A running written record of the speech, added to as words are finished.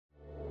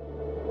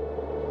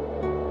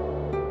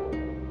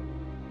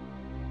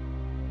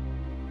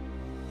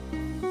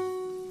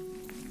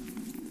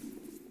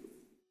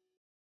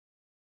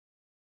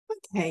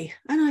Okay,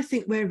 and I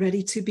think we're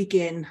ready to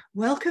begin.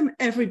 Welcome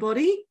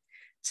everybody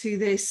to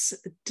this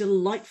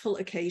delightful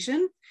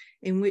occasion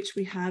in which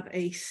we have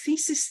a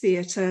thesis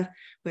theatre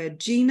where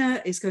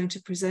Gina is going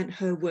to present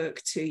her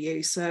work to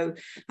you. So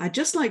I'd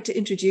just like to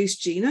introduce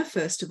Gina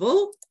first of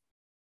all.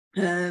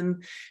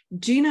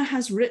 Gina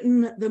has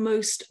written the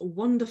most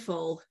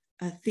wonderful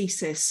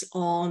thesis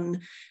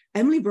on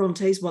Emily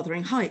Bronte's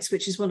Wuthering Heights,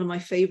 which is one of my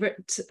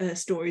favorite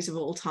stories of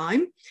all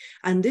time.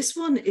 And this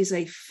one is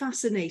a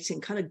fascinating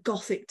kind of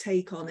gothic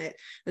take on it.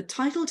 The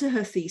title to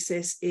her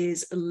thesis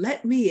is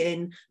Let Me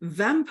In,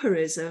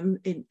 Vampirism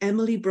in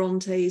Emily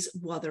Bronte's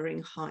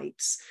Wuthering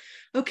Heights.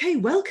 Okay,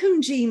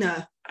 welcome,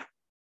 Gina.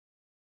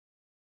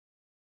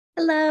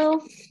 Hello.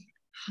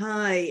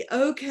 Hi.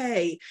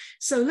 Okay,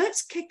 so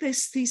let's kick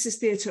this thesis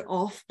theatre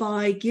off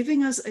by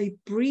giving us a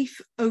brief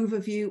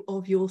overview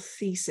of your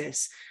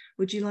thesis.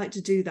 Would you like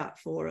to do that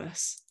for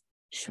us?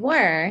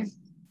 Sure.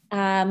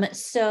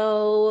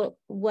 So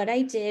what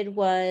I did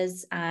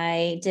was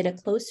I did a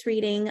close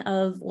reading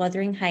of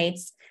Wuthering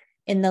Heights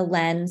in the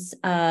lens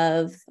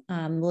of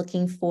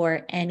looking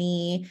for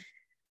any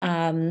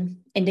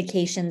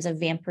indications of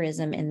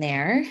vampirism in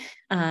there.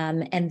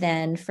 And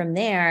then from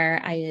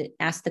there, I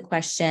asked the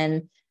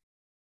question,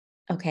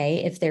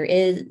 okay, if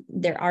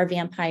there are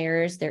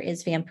vampires, there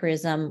is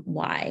vampirism,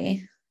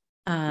 why?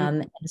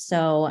 And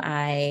so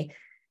I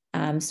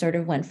sort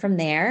of went from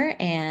there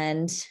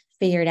and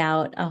figured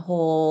out a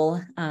whole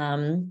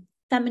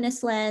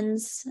feminist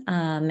lens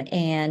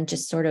and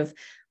just sort of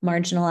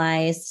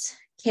marginalized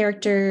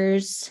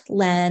characters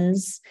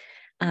lens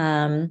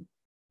and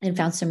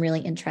found some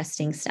really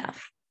interesting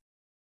stuff.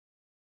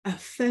 A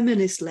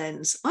feminist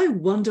lens. I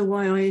wonder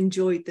why I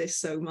enjoyed this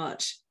so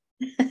much.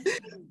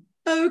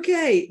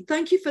 Okay,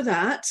 thank you for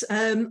that.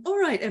 All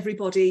right,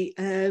 everybody.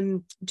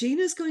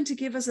 Gina's going to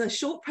give us a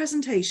short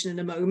presentation in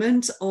a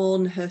moment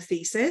on her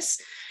thesis.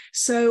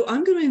 So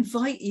I'm going to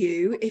invite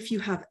you, if you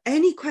have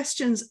any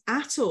questions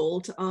at all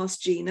to ask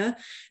Gina,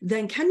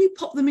 then can you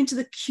pop them into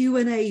the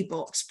Q&A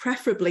box,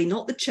 preferably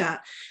not the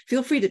chat.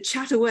 Feel free to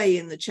chat away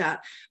in the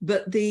chat,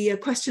 but the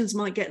questions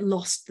might get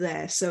lost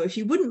there. So if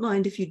you wouldn't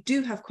mind, if you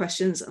do have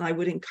questions, and I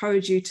would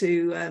encourage you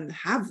to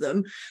have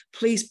them,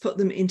 please put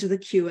them into the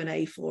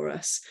Q&A for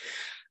us.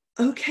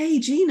 Okay,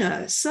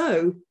 Gina,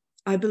 so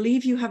I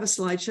believe you have a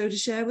slideshow to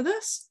share with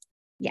us?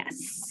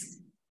 Yes.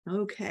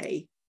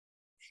 Okay.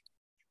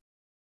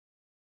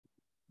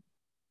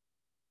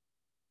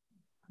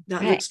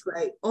 That looks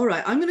great. All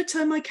right, I'm going to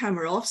turn my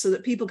camera off so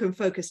that people can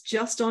focus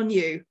just on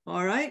you.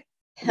 All right?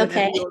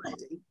 Okay. You're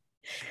ready.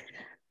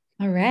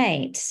 All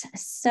right.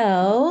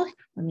 So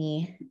let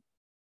me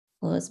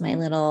close my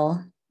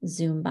little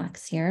Zoom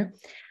box here.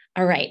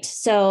 All right.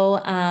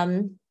 So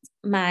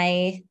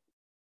my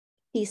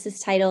thesis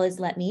title is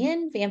Let Me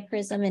In,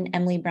 Vampirism in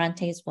Emily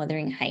Bronte's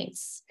Wuthering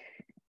Heights.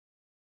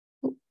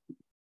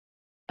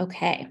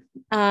 Okay.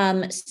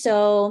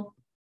 So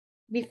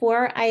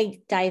before I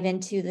dive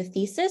into the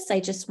thesis, I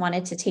just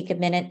wanted to take a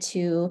minute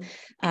to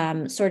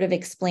sort of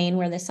explain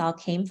where this all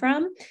came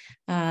from.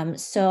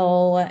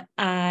 So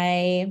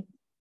I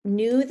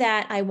knew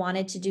that I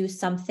wanted to do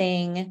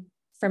something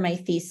for my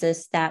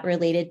thesis that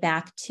related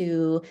back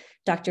to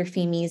Dr.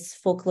 Feeney's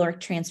folkloric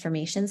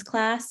transformations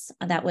class.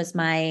 That was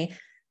my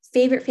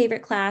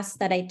favorite class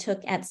that I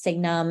took at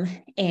Signum,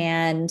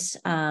 and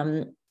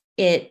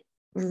it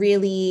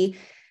really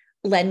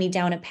led me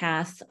down a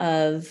path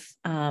of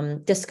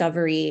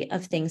discovery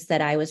of things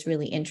that I was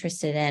really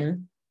interested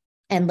in,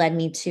 and led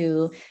me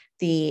to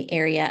the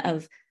area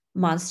of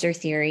monster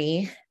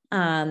theory.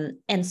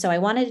 And so I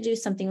wanted to do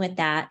something with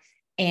that.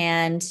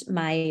 And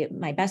my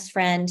best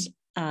friend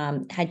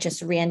had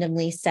just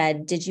randomly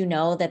said, did you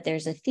know that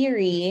there's a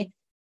theory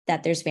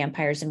that there's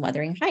vampires in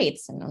Wuthering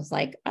Heights? And I was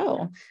like,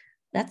 oh,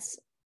 that's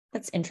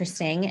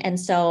interesting. And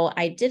so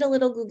I did a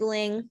little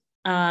Googling.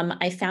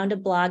 I found a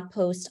blog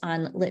post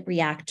on Lit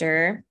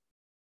Reactor.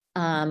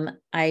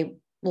 I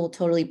will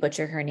totally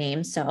butcher her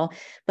name.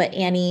 But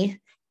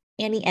Annie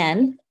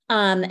N.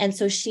 And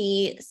so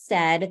she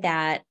said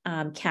that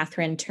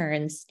Catherine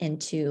turns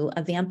into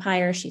a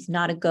vampire. She's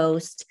not a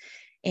ghost.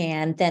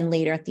 And then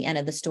later at the end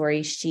of the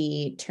story,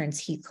 she turns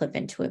Heathcliff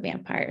into a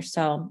vampire.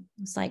 So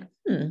it's like,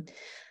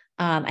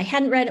 I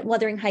hadn't read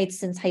Wuthering Heights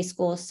since high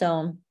school,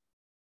 so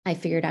I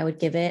figured I would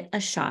give it a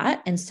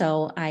shot. And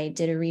so I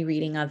did a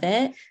rereading of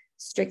it,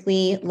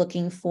 strictly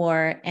looking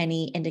for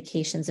any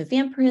indications of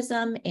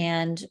vampirism,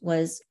 and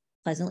was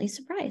pleasantly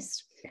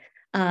surprised.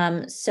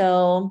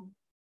 So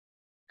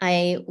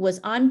I was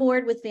on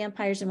board with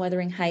vampires in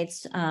Wuthering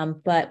Heights,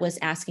 but was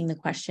asking the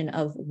question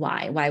of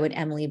why. Why would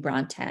Emily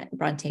Bronte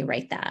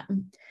write that?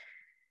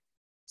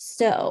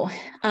 So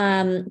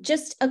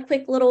just a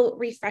quick little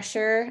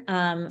refresher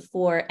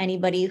for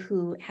anybody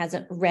who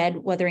hasn't read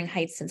Wuthering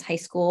Heights since high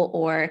school,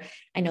 or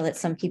I know that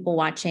some people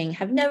watching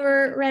have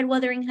never read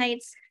Wuthering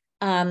Heights.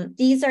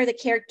 These are the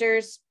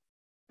characters.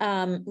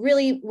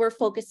 Really, we're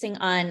focusing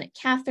on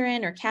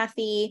Catherine or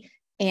Kathy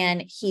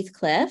and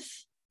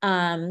Heathcliff.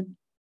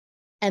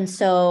 And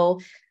so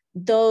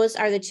those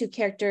are the two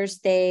characters.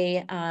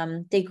 They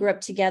grew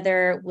up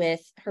together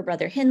with her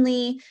brother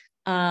Hindley.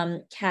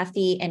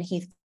 Kathy and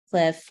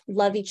Heathcliff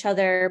love each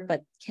other,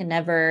 but can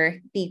never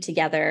be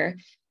together.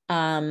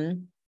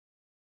 And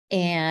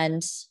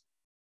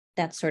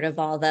that's sort of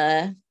all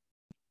the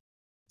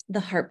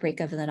heartbreak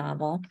of the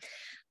novel.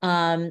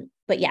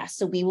 But yeah,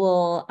 so we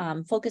will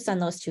focus on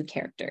those two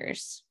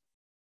characters.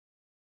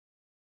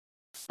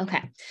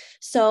 Okay,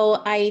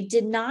 so I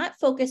did not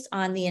focus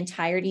on the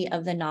entirety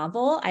of the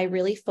novel. I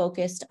really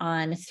focused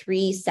on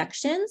 3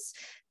 sections: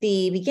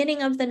 the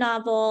beginning of the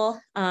novel,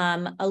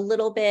 a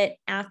little bit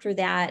after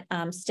that,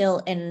 still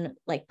in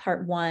like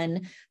part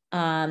 1,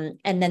 and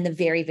then the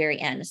very, very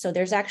end. So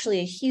there's actually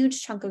a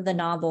huge chunk of the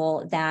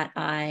novel that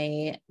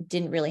I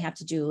didn't really have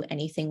to do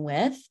anything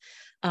with.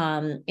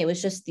 It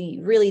was just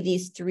really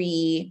these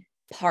 3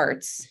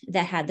 parts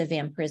that had the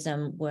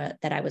vampirism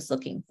that I was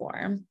looking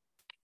for.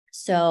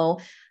 So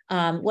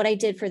what I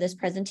did for this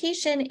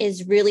presentation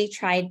is really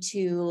tried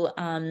to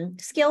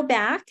scale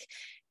back,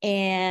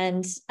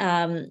 and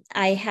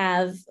I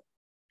have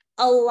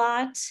a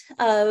lot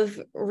of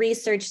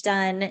research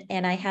done,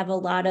 and I have a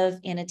lot of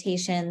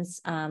annotations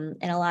and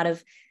a lot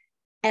of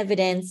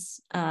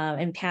evidence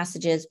and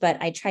passages, but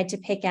I tried to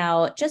pick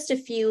out just a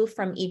few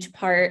from each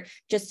part,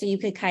 just so you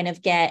could kind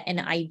of get an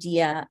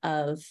idea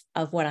of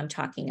what I'm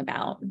talking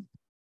about.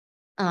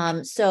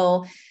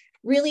 So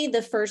really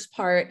the first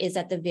part is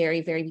at the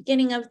very, very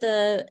beginning of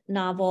the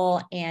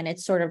novel, and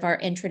it's sort of our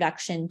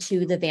introduction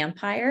to the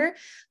vampire.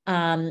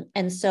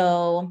 And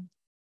so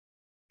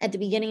at the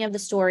beginning of the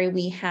story,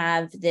 we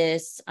have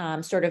this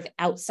sort of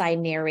outside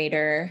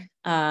narrator,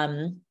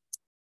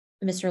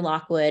 Mr.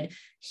 Lockwood.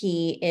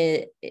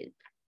 He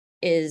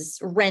is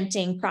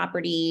renting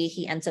property.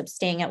 He ends up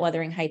staying at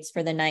Wuthering Heights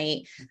for the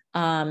night.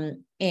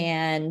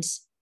 And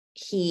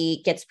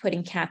he gets put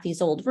in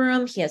Kathy's old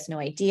room. He has no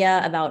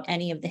idea about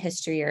any of the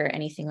history or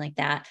anything like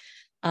that.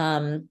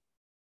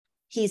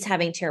 He's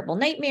having terrible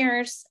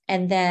nightmares.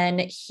 And then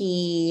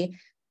he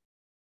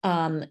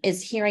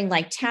is hearing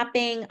like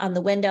tapping on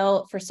the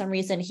window. For some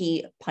reason,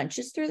 he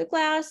punches through the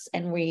glass,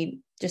 and we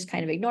just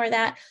kind of ignore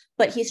that.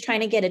 But he's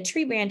trying to get a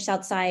tree branch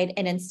outside,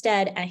 and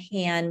instead a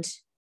hand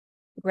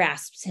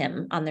grasps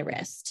him on the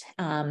wrist.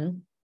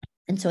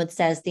 And so it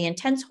says, "The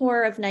intense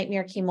horror of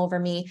nightmare came over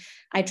me.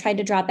 I tried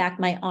to draw back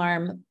my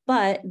arm,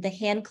 but the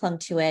hand clung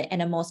to it,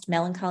 and a most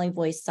melancholy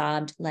voice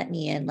sobbed, 'Let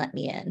me in, let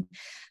me in.'"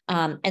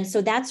 And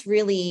so that's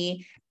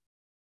really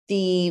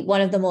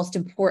one of the most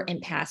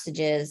important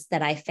passages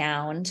that I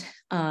found.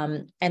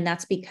 And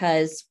that's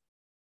because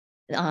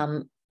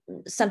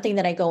something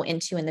that I go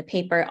into in the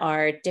paper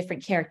are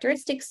different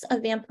characteristics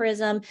of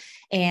vampirism.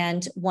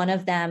 And one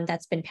of them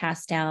that's been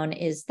passed down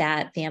is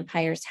that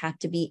vampires have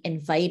to be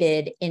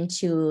invited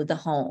into the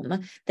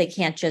home. They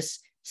can't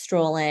just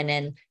stroll in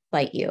and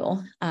bite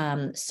you.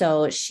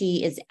 So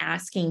she is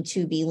asking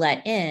to be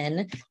let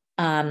in.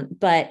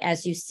 But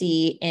as you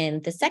see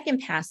in the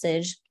second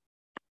passage,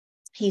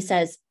 he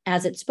says,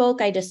 "As it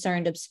spoke, I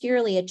discerned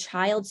obscurely a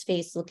child's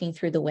face looking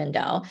through the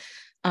window."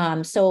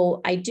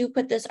 So I do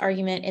put this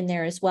argument in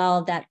there as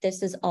well, that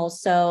this is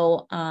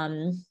also,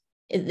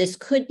 this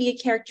could be a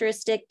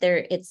characteristic.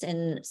 It's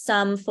in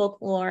some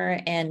folklore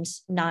and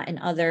not in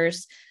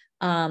others,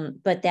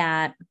 but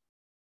that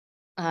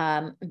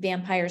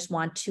vampires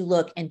want to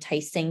look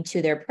enticing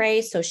to their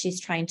prey. So she's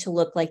trying to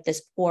look like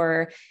this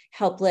poor,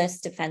 helpless,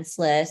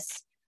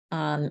 defenseless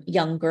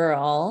young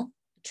girl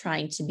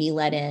trying to be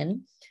let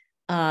in.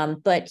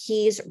 But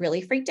he's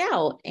really freaked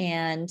out,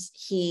 and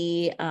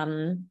he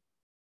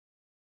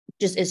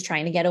just is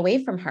trying to get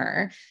away from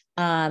her.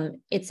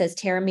 It says,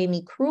 "Terror made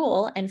me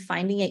cruel, and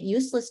finding it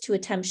useless to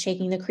attempt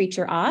shaking the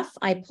creature off,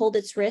 I pulled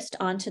its wrist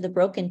onto the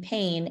broken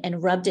pane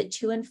and rubbed it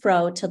to and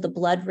fro till the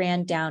blood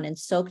ran down and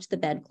soaked the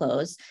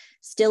bedclothes.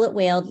 Still it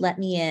wailed, 'Let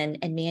me in,'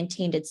 and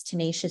maintained its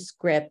tenacious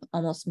grip,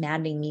 almost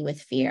maddening me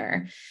with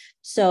fear."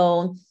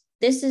 So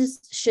this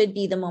should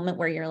be the moment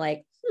where you're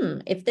like,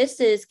 if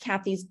this is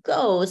Kathy's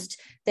ghost,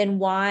 then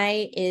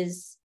why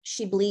is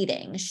she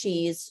bleeding?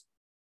 She's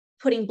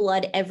putting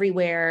blood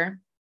everywhere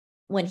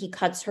when he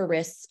cuts her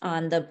wrists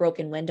on the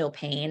broken window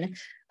pane.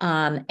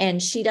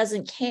 And she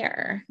doesn't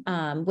care,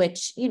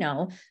 which,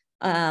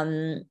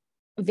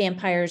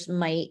 vampires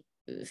might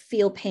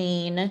feel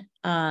pain,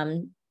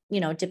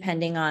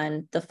 depending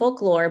on the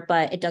folklore,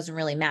 but it doesn't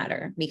really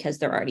matter because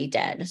they're already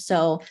dead.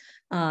 So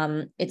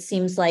it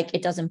seems like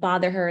it doesn't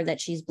bother her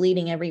that she's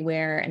bleeding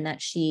everywhere and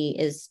that she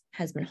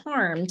has been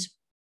harmed.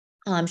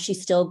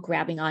 She's still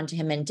grabbing onto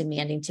him and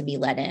demanding to be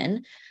let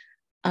in.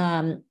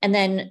 And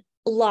then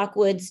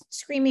Lockwood's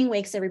screaming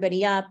wakes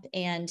everybody up,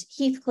 and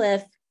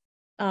Heathcliff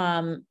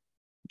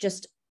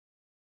just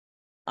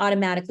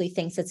automatically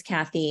thinks it's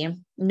Kathy,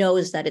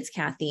 knows that it's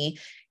Kathy.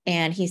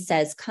 And he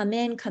says, come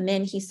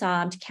in, he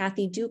sobbed.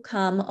 "Kathy, do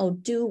come. Oh,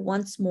 do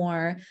once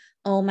more.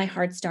 Oh, my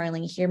heart's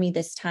darling, hear me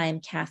this time,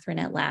 Catherine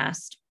at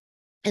last."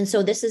 And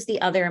so this is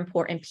the other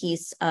important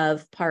piece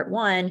of part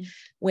 1,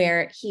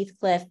 where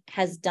Heathcliff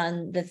has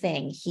done the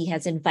thing. He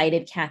has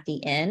invited Kathy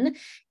in,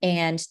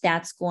 and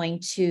that's going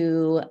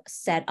to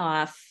set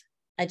off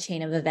a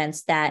chain of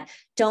events that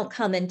don't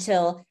come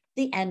until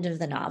the end of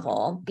the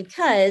novel,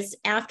 because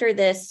after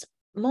this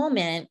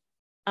moment,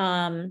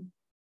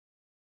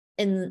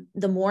 in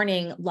the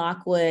morning,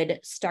 Lockwood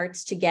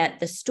starts to get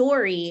the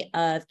story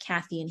of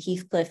Kathy and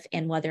Heathcliff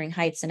and Wuthering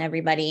Heights and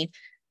everybody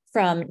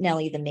from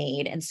Nellie the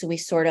maid. And so we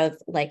sort of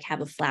like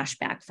have a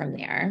flashback from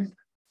there.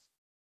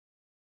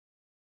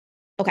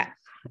 Okay.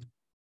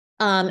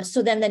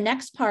 So then the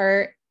next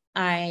part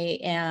I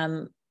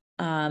am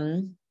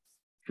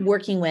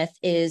working with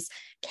is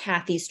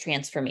Kathy's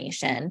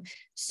transformation.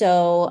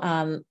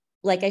 So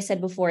like I said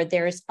before,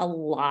 there's a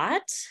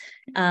lot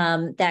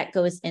that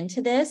goes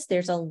into this.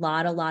 There's a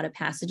lot of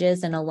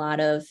passages and a lot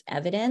of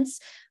evidence.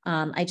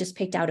 I just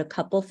picked out a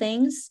couple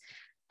things.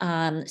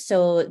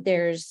 So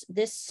there's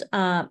this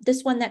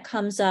one that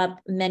comes up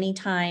many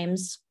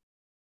times.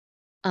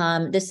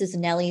 This is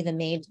Nellie the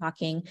maid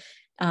talking.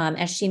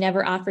 As she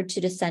never offered to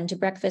descend to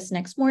breakfast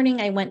next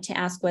morning, I went to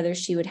ask whether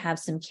she would have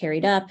some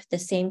carried up. The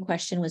same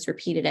question was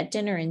repeated at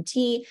dinner and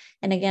tea,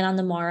 and again on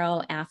the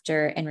morrow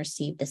after, and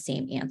received the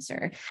same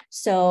answer.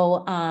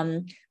 So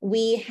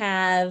we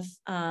have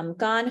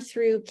gone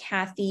through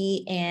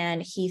Kathy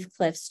and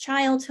Heathcliff's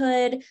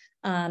childhood.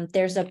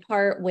 There's a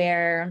part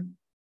where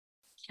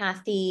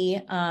Kathy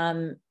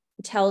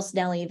tells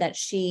Nellie that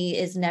she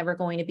is never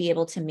going to be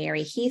able to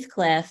marry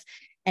Heathcliff,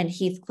 and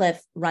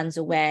Heathcliff runs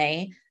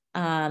away.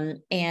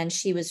 And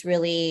she was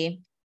really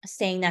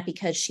saying that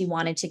because she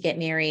wanted to get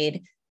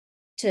married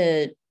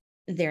to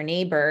their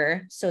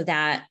neighbor, so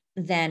that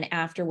then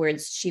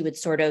afterwards she would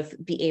sort of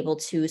be able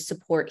to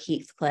support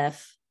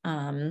Heathcliff,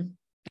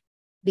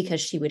 because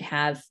she would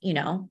have, you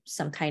know,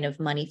 some kind of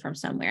money from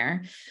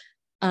somewhere.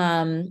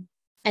 And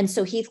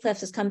so Heathcliff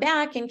has come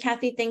back, and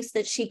Kathy thinks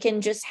that she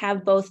can just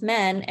have both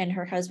men, and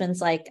her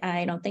husband's like,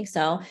 I don't think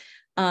so.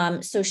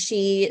 So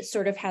she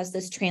sort of has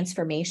this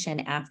transformation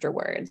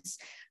afterwards.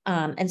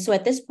 And so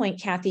at this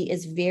point, Kathy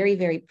is very,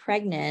 very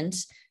pregnant,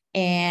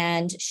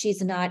 and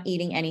she's not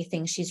eating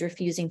anything. She's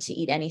refusing to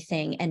eat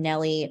anything. And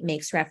Nellie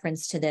makes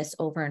reference to this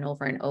over and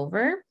over and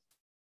over.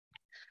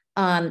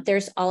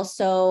 There's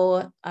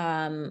also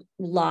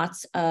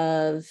lots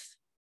of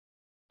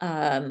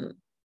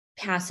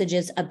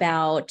passages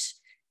about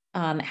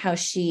how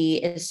she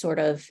is sort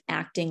of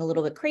acting a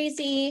little bit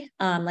crazy,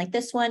 like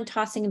this one,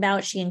 tossing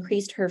about. She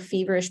increased her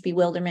feverish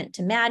bewilderment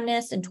to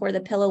madness and tore the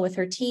pillow with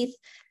her teeth.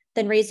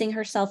 Then raising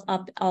herself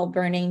up, all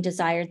burning,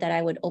 desired that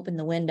I would open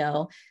the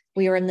window.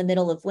 We were in the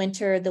middle of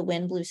winter. The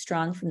wind blew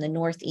strong from the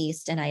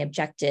northeast, and I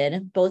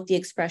objected. Both the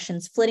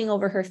expressions flitting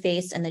over her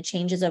face and the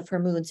changes of her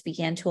moods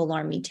began to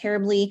alarm me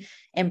terribly,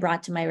 and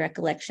brought to my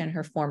recollection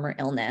her former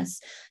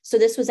illness. So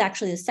this was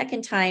actually the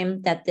second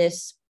time that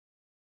this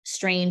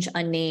strange,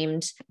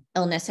 unnamed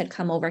illness had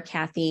come over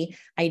Kathy.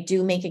 I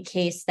do make a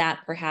case that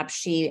perhaps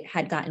she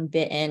had gotten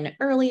bitten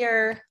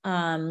earlier,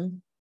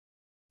 and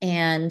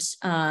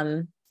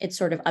it's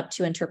sort of up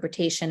to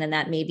interpretation, and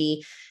that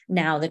maybe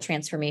now the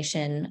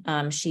transformation,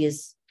 she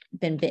has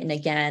been bitten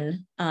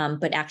again,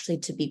 but actually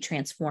to be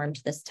transformed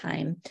this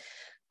time.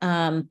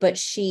 But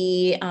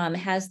she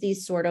has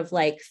these sort of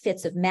like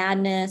fits of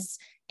madness,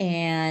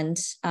 and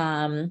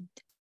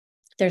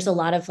there's a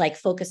lot of like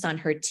focus on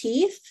her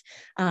teeth,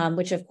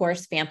 which of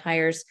course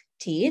vampires'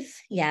 teeth,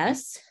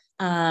 yes.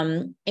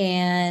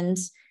 And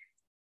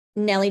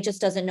Nellie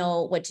just doesn't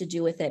know what to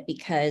do with it,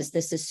 because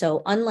this is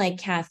so unlike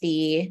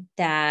Kathy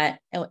that,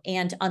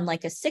 and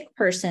unlike a sick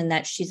person,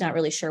 that she's not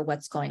really sure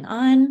what's going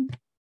on.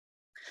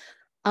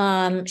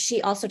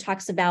 She also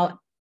talks about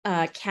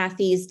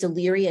Kathy's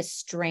delirious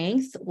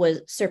strength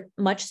was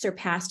much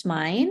surpassed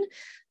mine.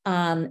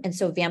 And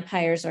so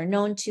vampires are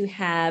known to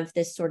have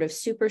this sort of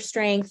super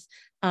strength.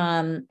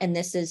 And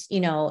this is,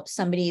 you know,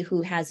 somebody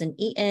who hasn't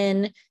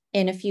eaten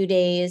in a few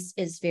days,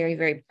 is very,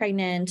 very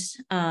pregnant.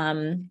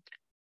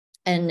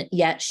 And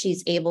yet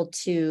she's able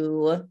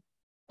to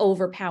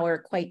overpower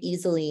quite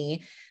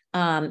easily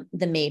the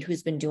maid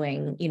who's been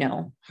doing, you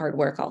know, hard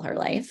work all her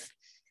life.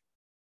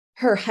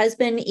 Her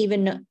husband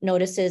even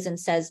notices and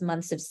says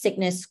months of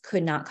sickness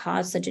could not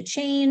cause such a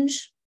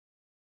change.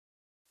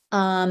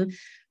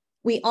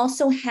 We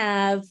also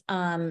have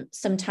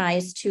some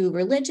ties to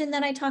religion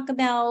that I talk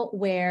about,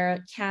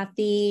 where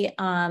Kathy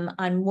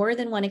on more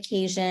than one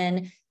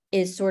occasion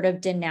is sort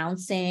of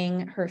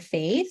denouncing her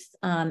faith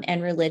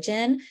and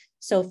religion.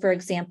 So for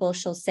example,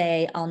 she'll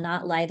say, I'll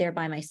not lie there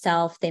by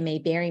myself. They may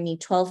bury me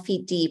 12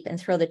 feet deep and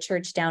throw the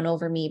church down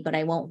over me, but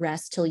I won't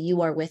rest till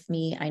you are with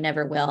me. I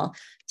never will.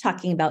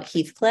 Talking about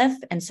Heathcliff.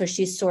 And so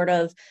she's sort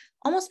of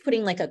almost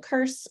putting like a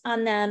curse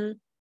on them,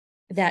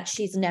 that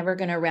she's never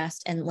going to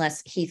rest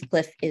unless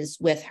Heathcliff is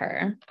with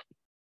her.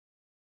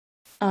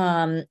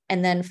 And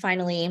then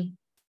finally,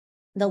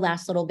 the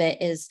last little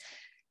bit is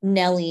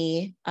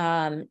Nellie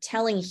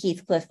telling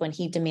Heathcliff, when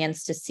he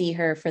demands to see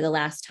her for the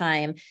last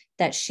time,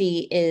 that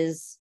she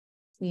is,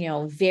 you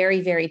know, very,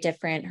 very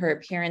different. Her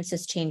appearance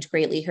has changed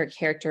greatly, her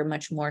character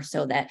much more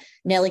so, that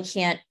Nellie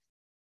can't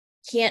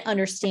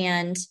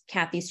understand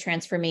Kathy's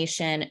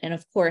transformation. And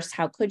of course,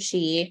 how could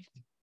she?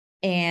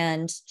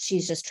 And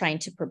she's just trying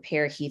to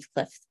prepare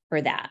Heathcliff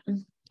for that.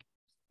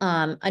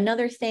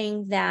 Another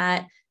thing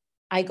that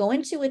I go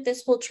into with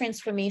this whole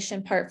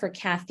transformation part for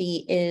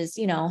Kathy is,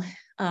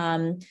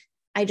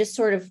 I just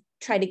sort of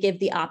try to give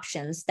the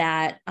options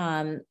that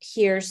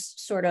here's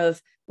sort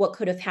of what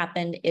could have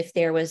happened if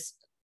there was,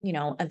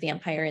 a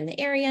vampire in the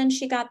area and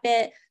she got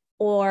bit.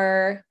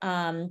 Or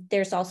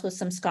there's also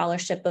some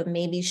scholarship of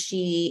maybe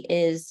she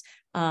is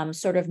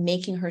sort of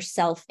making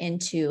herself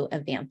into a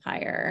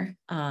vampire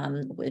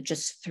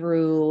just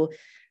through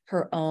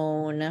her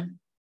own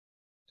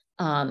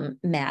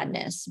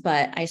madness.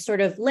 But I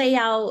sort of lay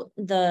out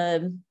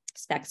the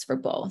specs for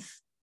both.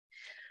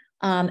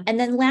 And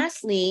then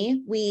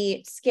lastly,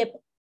 we skip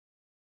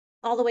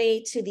all the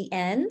way to the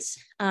end.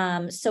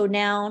 So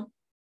now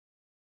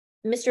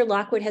Mr.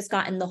 Lockwood has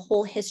gotten the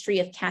whole history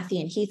of Kathy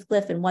and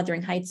Heathcliff and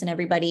Wuthering Heights and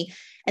everybody.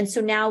 And so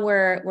now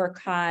we're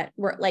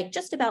like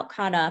just about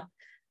caught up.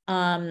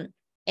 And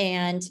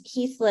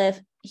Heathcliff,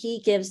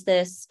 he gives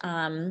this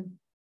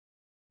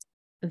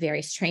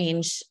very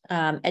strange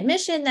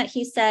admission that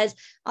he says,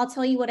 I'll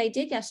tell you what I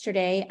did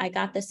yesterday. I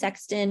got the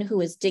sexton who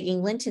was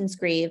digging Linton's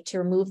grave to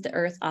remove the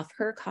earth off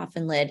her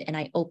coffin lid, and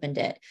I opened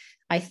it.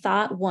 I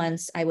thought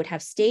once I would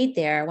have stayed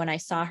there. When I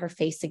saw her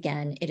face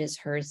again, it is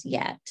hers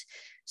yet.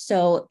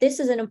 So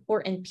this is an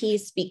important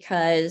piece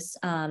because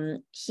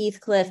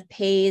Heathcliff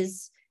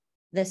pays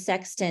the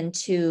sexton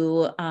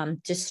to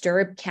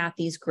disturb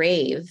Kathy's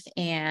grave,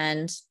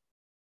 and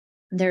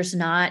there's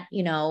not,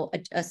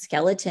 a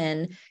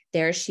skeleton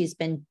there. She's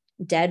been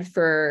dead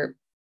for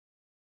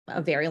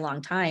a very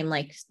long time,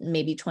 like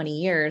maybe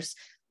 20 years,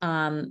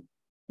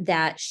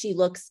 that she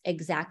looks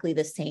exactly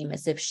the same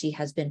as if she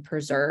has been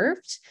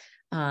preserved.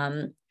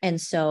 And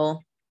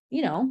so,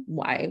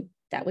 why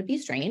that would be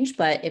strange,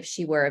 but if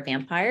she were a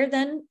vampire,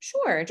 then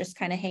sure, just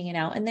kind of hanging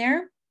out in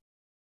there.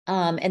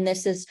 And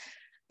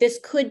this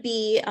could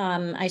be,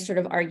 I sort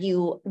of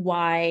argue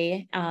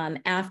why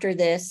after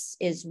this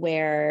is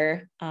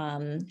where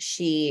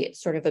she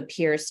sort of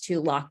appears to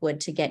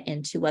Lockwood to get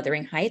into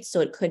Wuthering Heights. So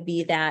it could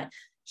be that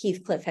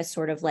Heathcliff has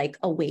sort of like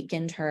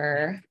awakened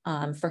her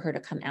for her to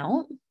come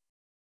out.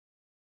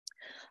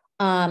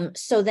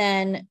 So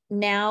then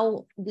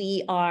now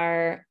we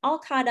are all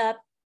caught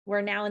up.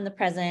 We're now in the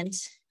present.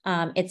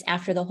 It's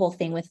after the whole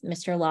thing with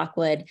Mr.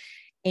 Lockwood.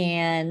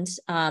 And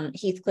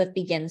Heathcliff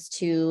begins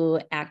to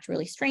act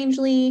really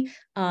strangely.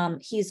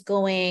 He's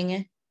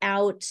going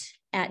out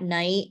at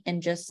night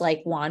and just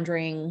like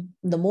wandering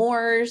the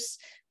moors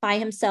by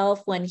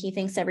himself when he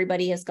thinks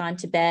everybody has gone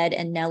to bed,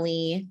 and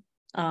Nellie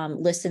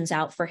listens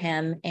out for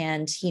him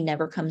and he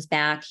never comes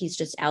back. He's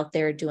just out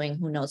there doing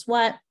who knows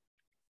what,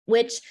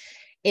 which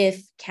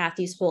if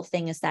Kathy's whole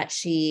thing is that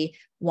she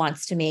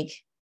wants to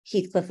make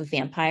Heathcliff a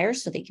vampire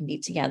so they can be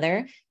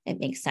together,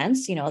 it makes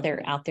sense.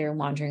 They're out there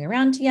wandering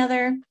around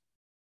together.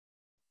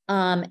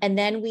 And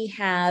then we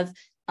have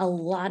a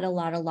lot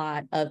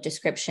of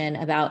description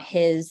about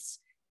his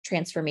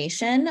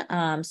transformation.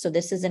 So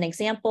this is an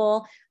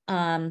example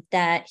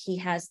that he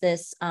has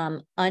this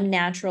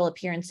unnatural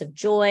appearance of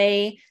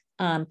joy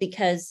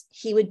because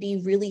he would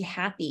be really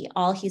happy.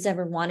 All he's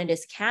ever wanted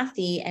is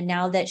Kathy. And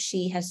now that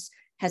she has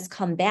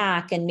come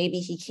back, and maybe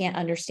he can't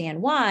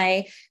understand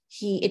why,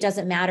 it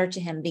doesn't matter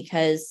to him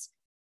because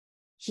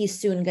he's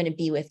soon going to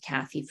be with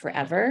Kathy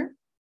forever.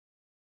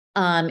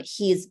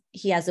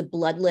 He has a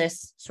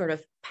bloodless sort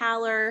of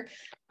pallor.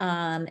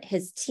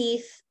 His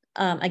teeth,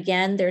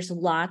 again, there's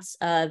lots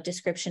of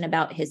description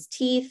about his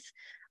teeth,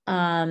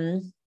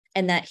 and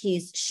that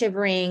he's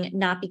shivering,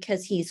 not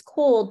because he's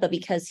cold, but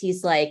because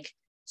he's like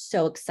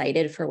so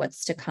excited for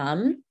what's to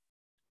come.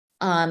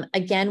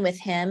 Again, with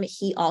him,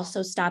 he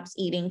also stops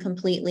eating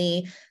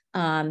completely.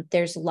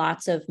 There's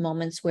lots of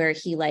moments where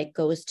he like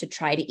goes to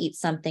try to eat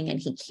something and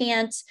he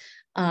can't,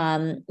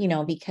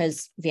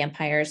 because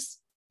vampires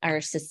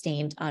are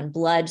sustained on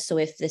blood. So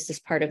if this is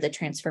part of the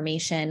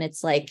transformation,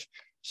 it's like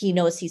he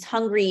knows he's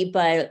hungry,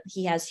 but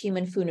he has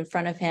human food in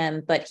front of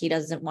him, but he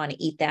doesn't want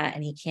to eat that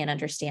and he can't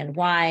understand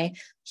why.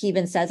 He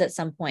even says at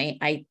some point,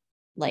 I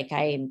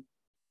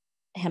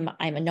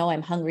know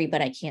I'm hungry,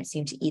 but I can't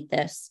seem to eat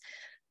this.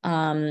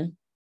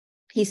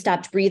 He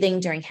stopped breathing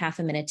during half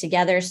a minute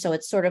together. So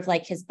it's sort of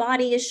like his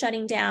body is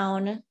shutting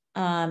down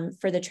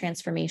for the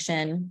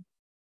transformation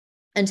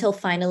until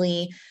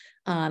finally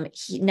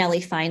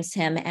Nellie finds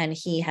him and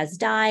he has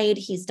died.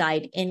 He's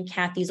died in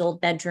Kathy's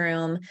old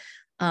bedroom.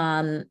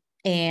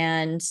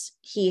 And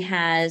he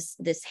has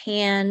this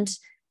hand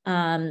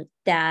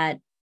that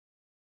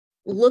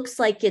looks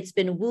like it's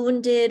been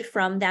wounded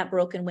from that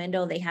broken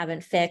window they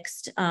haven't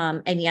fixed.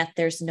 And yet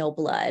there's no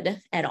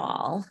blood at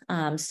all.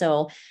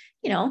 So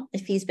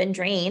if he's been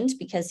drained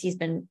because he's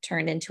been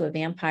turned into a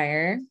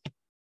vampire,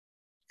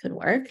 could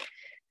work.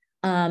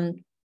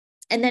 And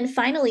then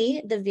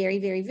finally, the very,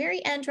 very,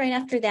 very end, right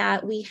after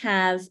that, we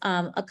have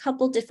a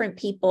couple different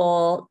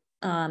people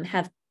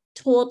have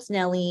told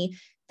Nellie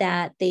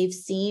that they've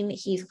seen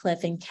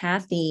Heathcliff and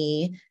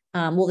Kathy.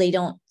 Well, they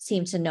don't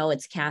seem to know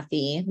it's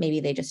Kathy. Maybe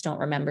they just don't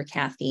remember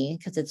Kathy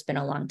because it's been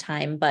a long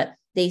time, but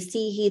they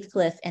see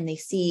Heathcliff and they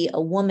see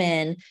a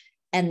woman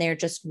and they're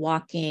just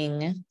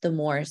walking the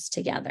moors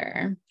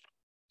together.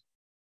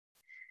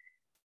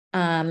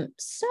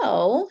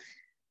 So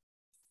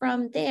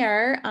from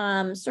there,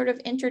 sort of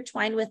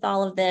intertwined with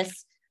all of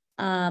this,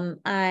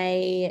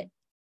 I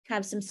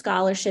have some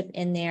scholarship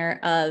in there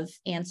of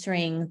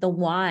answering the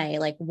why,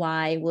 like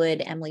why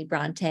would Emily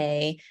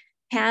Brontë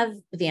have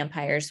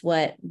vampires?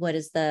 What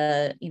is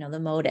the, the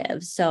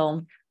motive?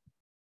 So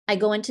I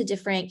go into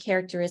different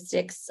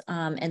characteristics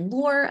and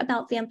lore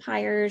about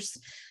vampires,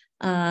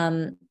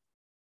 and,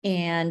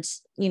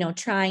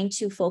 trying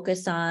to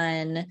focus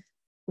on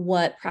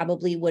what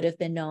probably would have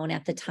been known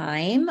at the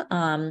time.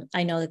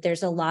 I know that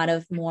there's a lot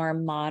of more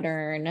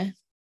modern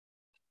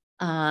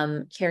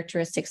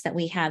characteristics that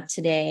we have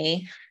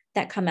today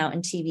that come out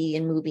in TV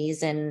and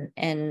movies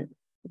and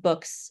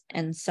books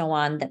and so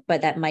on,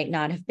 but that might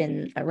not have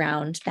been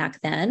around back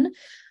then.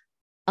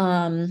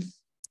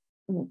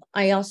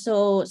 I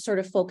also sort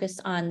of focus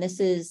on, this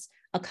is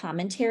a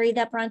commentary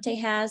that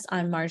Brontë has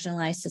on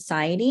marginalized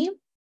society.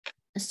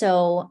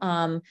 So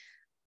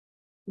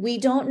we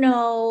don't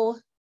know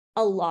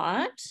a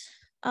lot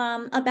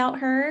about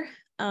her,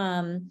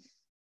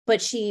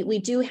 but we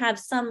do have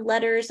some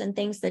letters and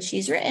things that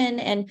she's written,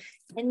 and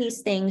in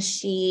these things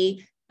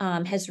she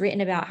has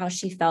written about how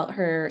she felt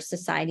her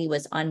society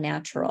was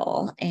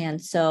unnatural, and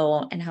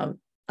how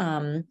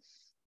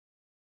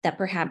that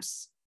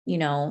perhaps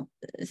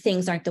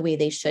things aren't the way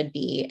they should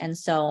be. And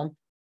so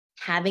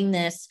having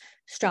this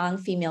strong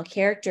female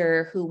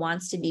character who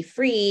wants to be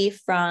free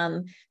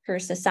from her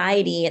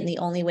society, and the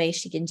only way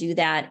she can do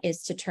that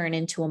is to turn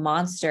into a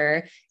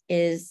monster,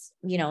 is,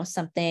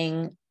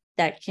 something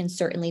that can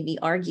certainly be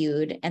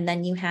argued. And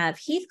then you have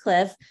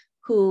Heathcliff,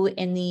 who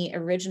in the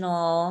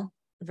original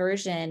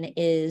version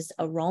is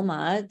a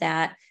Roma,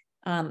 that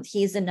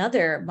he's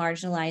another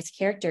marginalized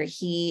character.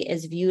 He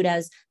is viewed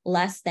as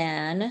less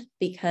than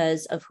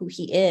because of who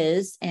he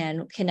is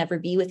and can never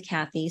be with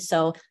Kathy.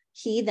 So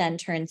he then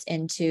turns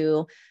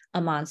into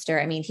a monster.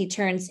 I mean, he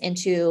turns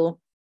into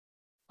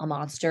a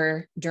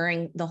monster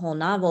during the whole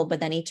novel,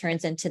 but then he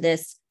turns into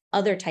this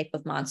other type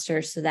of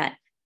monster so that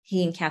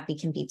he and Kathy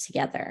can be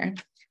together.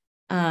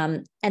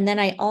 And then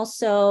I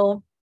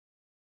also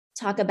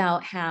talk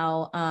about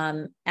how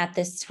at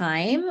this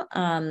time,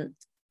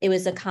 it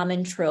was a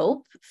common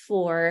trope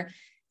for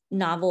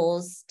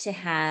novels to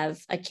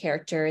have a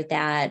character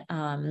that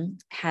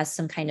has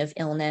some kind of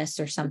illness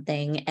or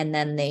something, and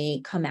then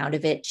they come out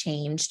of it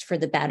changed for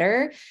the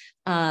better.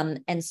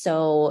 And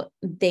so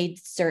they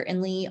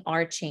certainly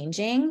are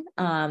changing.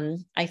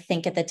 I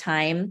think at the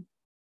time,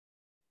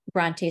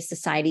 Bronte's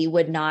society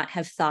would not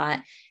have thought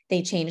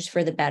they changed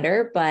for the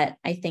better, but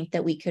I think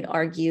that we could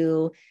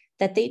argue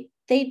that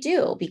they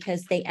do,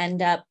 because they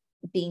end up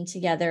being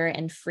together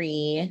and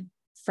free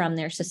from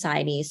their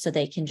society, so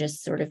they can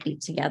just sort of be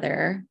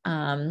together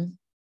and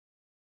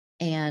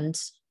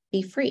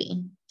be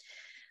free.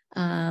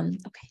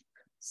 Okay,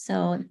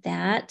 so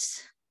that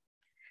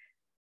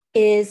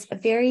is a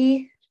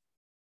very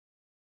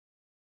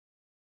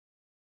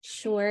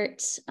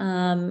short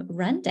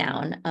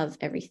rundown of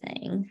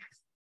everything.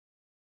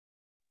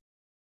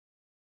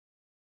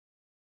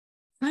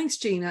 Thanks,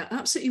 Gina.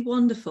 Absolutely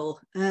wonderful.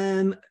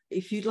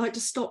 If you'd like to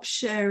stop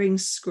sharing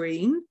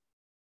screen.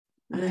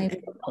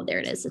 Oh, there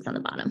it is. It's on the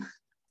bottom.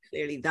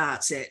 Clearly,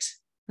 that's it.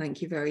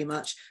 Thank you very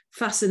much.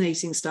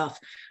 Fascinating stuff.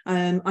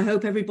 I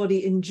hope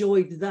everybody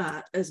enjoyed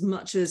that as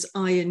much as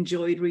I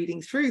enjoyed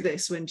reading through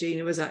this when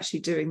Gina was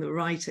actually doing the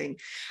writing.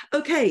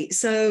 Okay,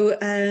 so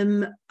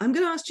I'm going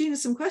to ask Gina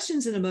some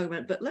questions in a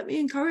moment, but let me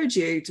encourage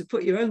you to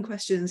put your own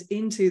questions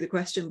into the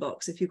question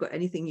box if you've got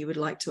anything you would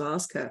like to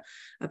ask her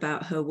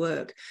about her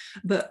work.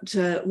 But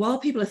while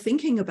people are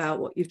thinking about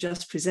what you've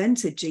just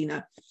presented,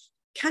 Gina,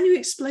 can you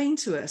explain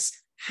to us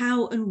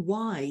how and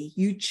why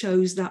you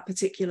chose that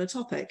particular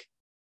topic?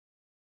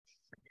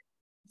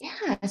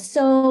 Yeah,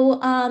 so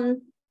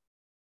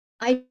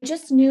I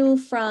just knew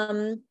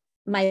from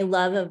my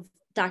love of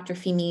Dr.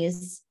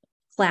 Feeney's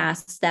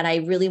class that I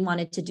really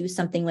wanted to do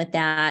something with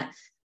that.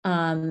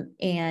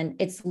 And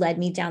it's led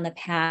me down the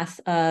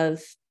path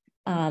of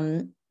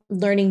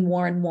learning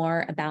more and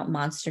more about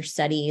monster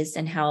studies,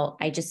 and how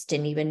I just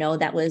didn't even know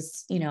that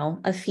was,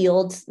 a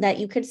field that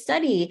you could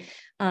study.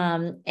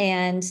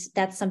 And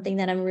that's something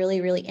that I'm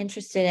really, really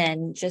interested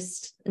in,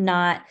 just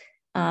not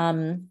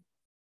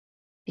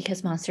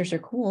because monsters are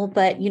cool,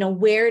 but,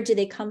 where do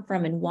they come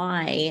from and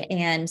why?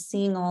 And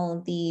seeing all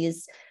of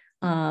these,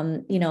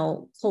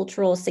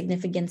 cultural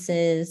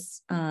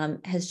significances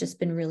has just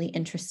been really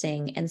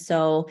interesting. And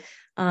so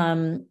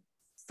from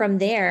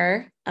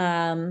there,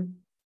 my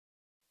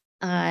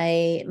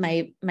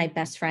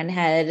best friend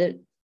had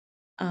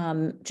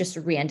just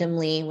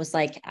randomly was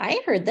like, I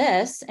heard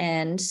this.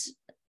 And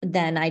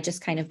then I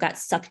just kind of got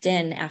sucked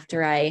in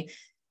after I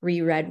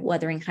reread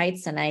Wuthering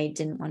Heights, and I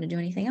didn't want to do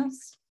anything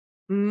else.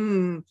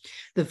 The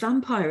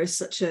vampire is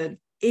such an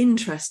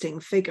interesting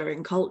figure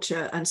in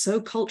culture, and so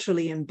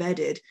culturally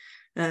embedded.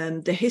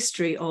 The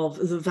history of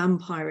the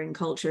vampire in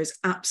culture is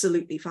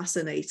absolutely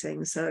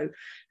fascinating. So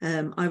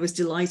I was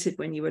delighted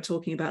when you were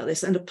talking about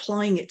this and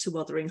applying it to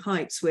Wuthering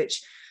Heights,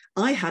 which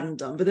I hadn't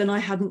done, but then I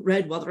hadn't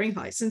read Wuthering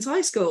Heights since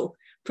high school,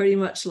 pretty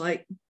much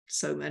like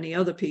so many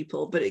other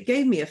people, but it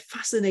gave me a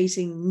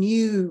fascinating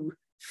new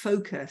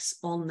focus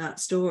on that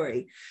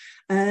story.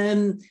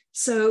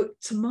 So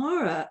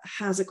Tamara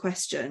has a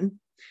question,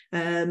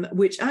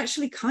 which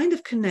actually kind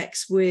of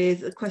connects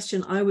with a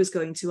question I was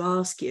going to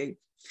ask you.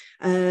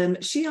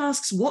 She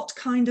asks, what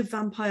kind of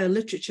vampire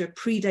literature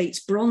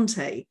predates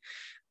Brontë?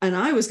 And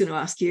I was going to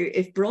ask you,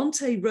 if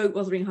Brontë wrote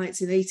Wuthering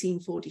Heights in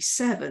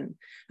 1847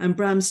 and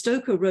Bram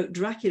Stoker wrote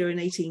Dracula in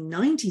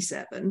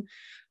 1897,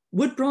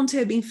 would Brontë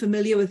have been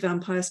familiar with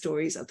vampire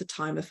stories at the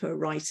time of her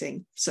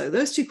writing? So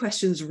those two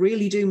questions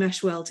really do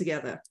mesh well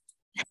together.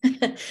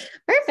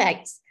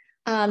 Perfect.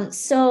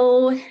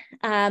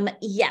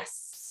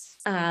 Yes.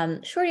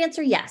 Short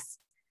answer, yes.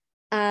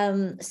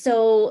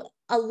 So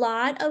a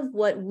lot of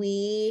what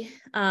we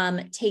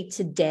take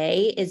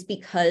today is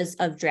because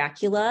of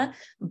Dracula,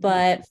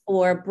 but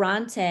for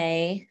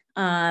Brontë,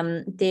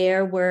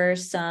 there were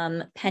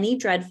some penny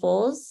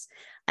dreadfuls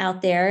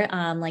out there,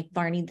 like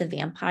Barney the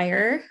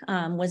Vampire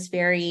was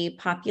very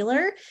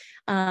popular.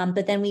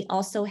 But then we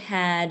also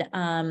had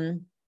Carmilla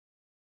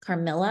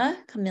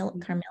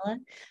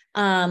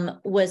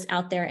was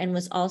out there and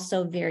was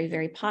also very,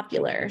 very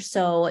popular.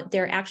 So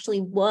there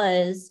actually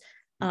was,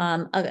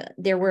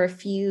 there were a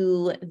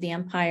few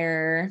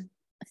vampire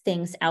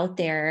things out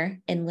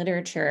there in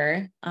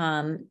literature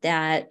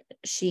that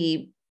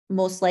she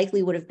most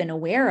likely would have been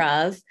aware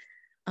of,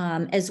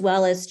 as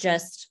well as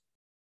just,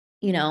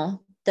 you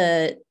know,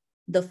 the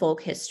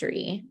folk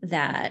history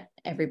that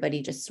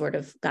everybody just sort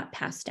of got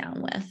passed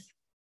down with.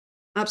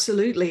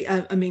 Absolutely.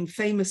 I mean,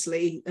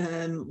 famously,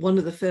 one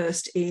of the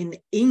first in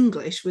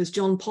English was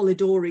John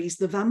Polidori's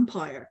The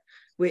Vampire,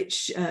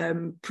 which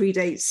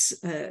predates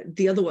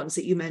the other ones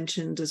that you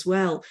mentioned as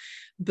well.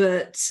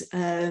 But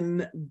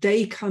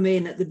they come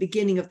in at the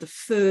beginning of the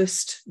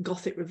first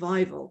Gothic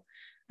revival.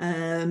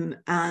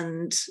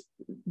 And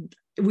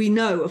we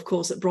know, of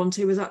course, that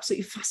Brontë was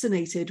absolutely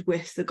fascinated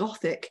with the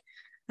Gothic.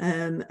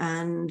 And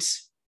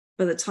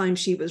by the time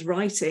she was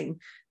writing,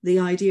 the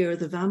idea of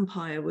the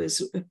vampire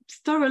was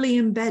thoroughly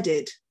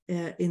embedded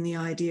in the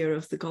idea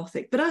of the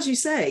Gothic. But as you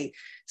say,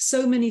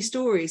 so many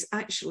stories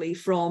actually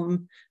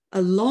from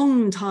a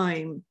long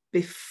time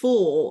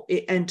before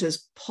it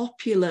enters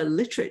popular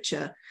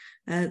literature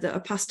that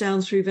are passed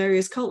down through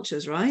various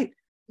cultures, right?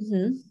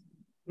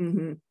 Mm-hmm.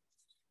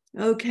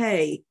 Mm-hmm.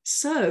 Okay,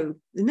 so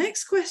the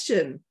next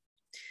question.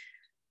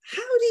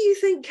 How do you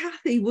think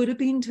Cathy would have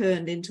been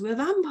turned into a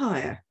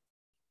vampire?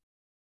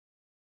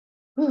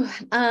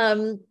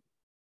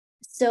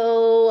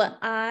 So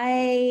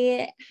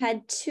I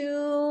had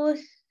two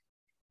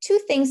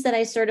things that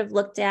I sort of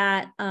looked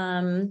at.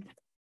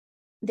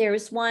 There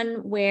was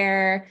one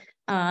where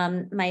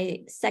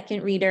my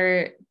second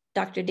reader,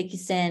 Dr.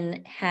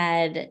 Dickinson,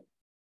 had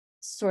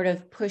sort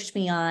of pushed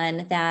me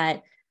on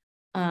that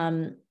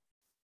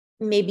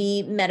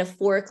maybe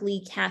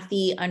metaphorically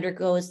Cathy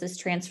undergoes this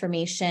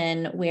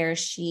transformation where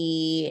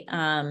she,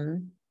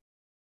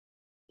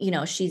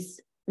 she's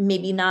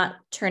maybe not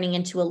turning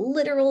into a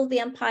literal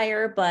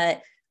vampire,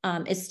 but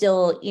is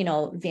still,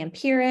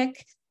 vampiric.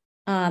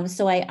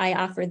 So I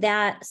offer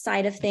that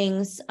side of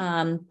things.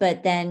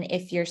 But then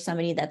if you're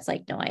somebody that's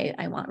like, no,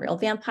 I want real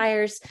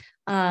vampires.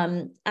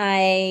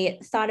 I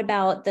thought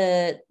about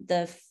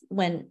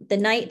when the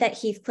night that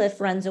Heathcliff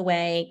runs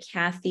away,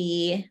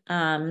 Cathy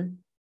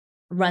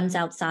runs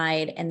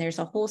outside, and there's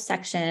a whole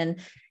section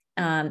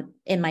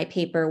in my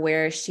paper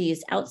where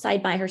she's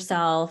outside by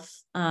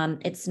herself.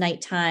 It's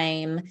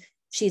nighttime.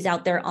 She's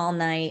out there all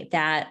night.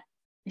 That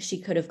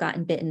she could have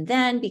gotten bitten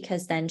then,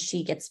 because then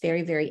she gets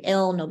very, very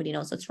ill. Nobody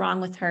knows what's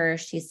wrong with her.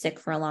 She's sick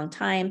for a long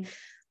time.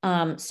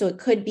 So it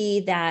could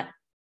be that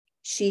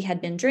she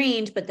had been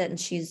drained, but then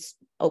she's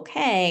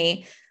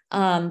okay.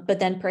 But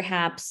then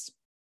perhaps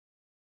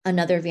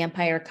another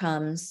vampire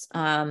comes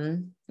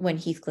when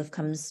Heathcliff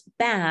comes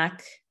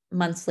back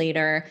months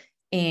later,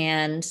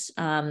 and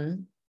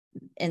the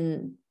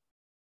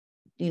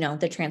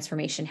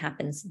transformation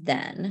happens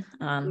then.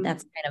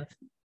 That's kind of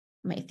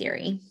my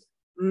theory.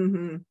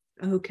 Mm-hmm.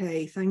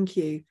 Okay, thank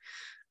you.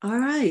 All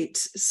right,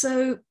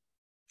 so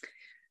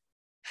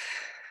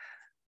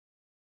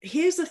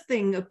here's the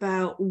thing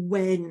about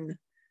when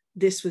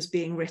this was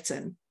being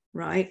written,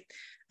 right?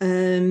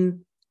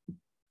 England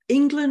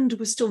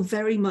was still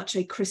very much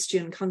a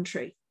Christian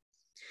country.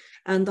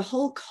 And the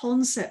whole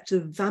concept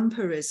of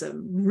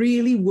vampirism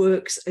really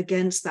works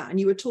against that. And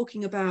you were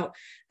talking about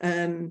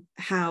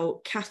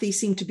how Cathy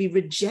seemed to be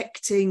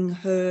rejecting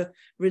her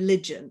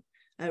religion,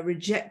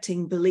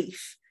 rejecting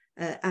belief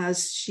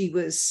as she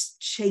was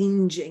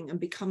changing and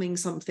becoming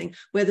something,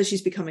 whether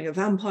she's becoming a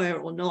vampire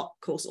or not,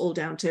 of course, all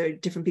down to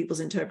different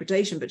people's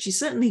interpretation, but she's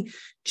certainly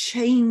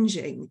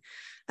changing.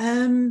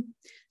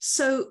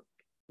 So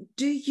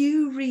do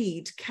you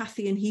read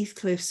Cathy and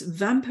Heathcliff's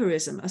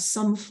vampirism as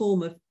some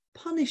form of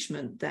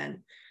punishment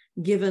then,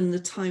 given the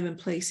time and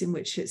place in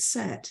which it's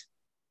set?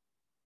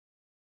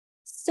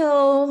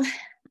 So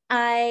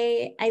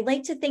I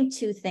like to think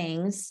two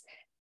things.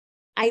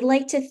 I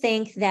like to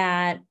think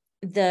that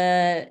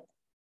the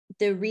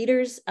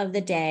readers of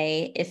the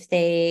day, if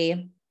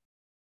they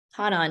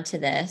caught on to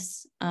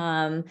this,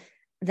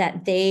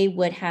 that they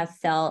would have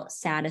felt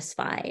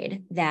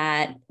satisfied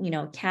that,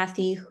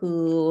 Kathy,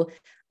 who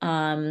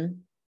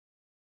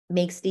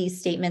makes these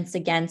statements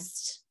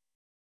against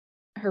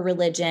her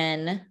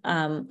religion,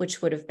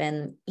 which would have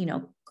been,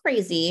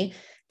 crazy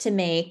to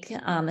make,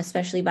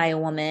 especially by a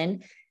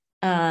woman,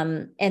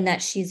 and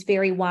that she's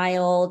very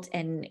wild,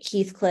 and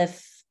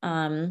Heathcliff,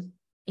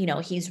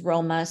 he's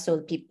Roma, so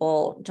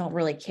people don't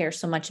really care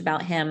so much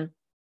about him.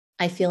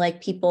 I feel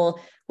like people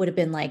would have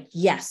been like,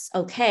 yes,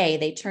 okay,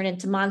 they turn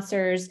into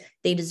monsters.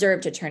 They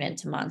deserve to turn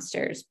into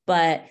monsters.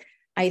 But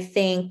I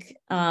think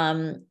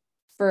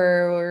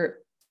for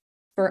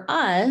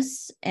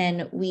us,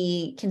 and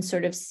we can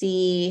sort of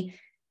see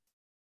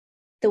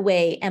the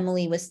way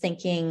Emily was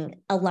thinking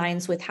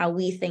aligns with how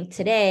we think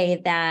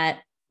today,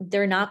 that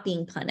they're not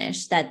being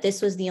punished, that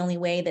this was the only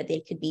way that they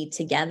could be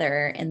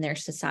together in their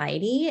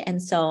society. And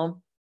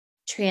so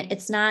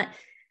it's not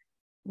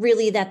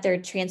really that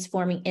they're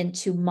transforming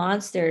into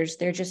monsters,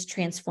 they're just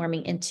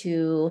transforming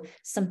into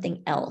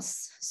something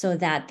else so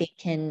that they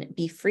can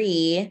be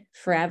free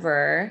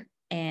forever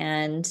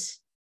and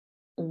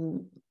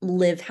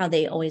live how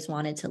they always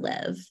wanted to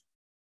live.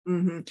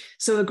 Mm-hmm.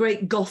 So a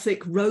great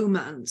Gothic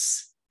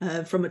romance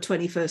from a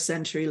 21st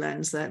century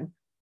lens then.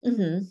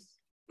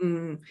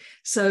 Mm-hmm.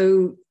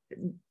 So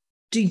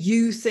do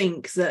you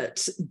think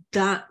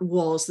that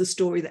was the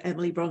story that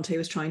Emily Brontë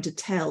was trying to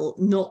tell,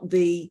 not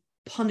the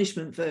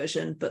punishment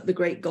version, but the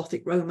great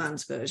Gothic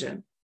romance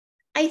version?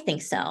 I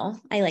think so.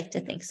 I like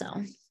to think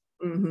so.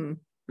 Mm-hmm.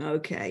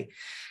 Okay.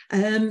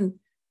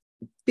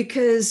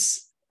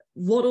 Because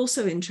what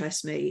also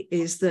interests me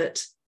is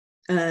that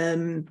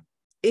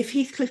if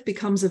Heathcliff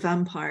becomes a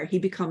vampire, he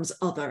becomes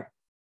other,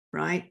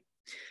 right?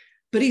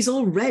 But he's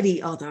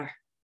already other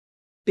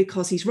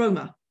because he's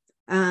Roma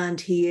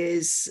and he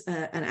is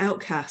an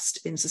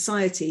outcast in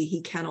society.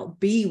 He cannot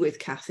be with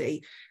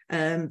Kathy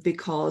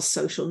because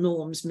social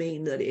norms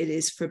mean that it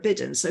is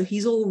forbidden. So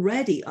he's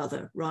already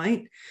other,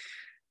 right?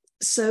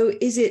 So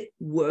is it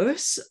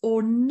worse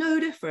or no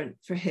different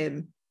for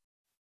him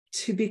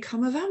to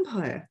become a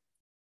vampire?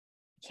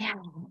 Yeah,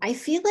 I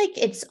feel like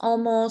it's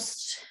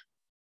almost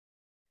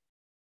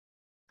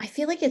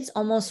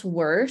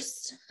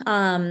worse.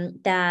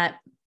 That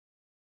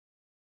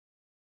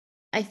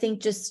I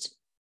think just,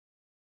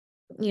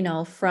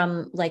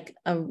 from like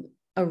a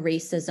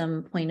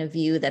racism point of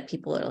view, that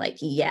people are like,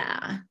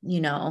 yeah,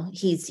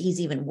 he's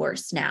even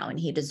worse now and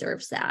he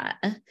deserves that.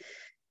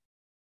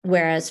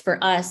 Whereas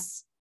for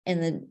us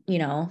in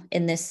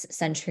this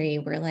century,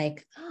 we're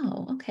like,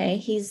 oh, okay,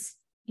 he's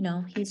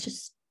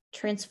just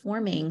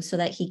transforming so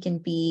that he can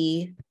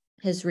be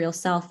his real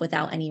self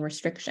without any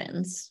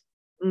restrictions.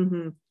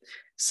 Mm-hmm.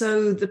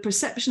 So the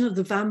perception of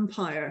the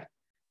vampire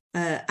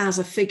as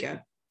a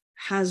figure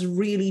has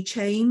really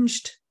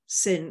changed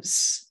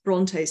since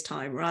Bronte's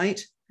time,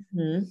 right?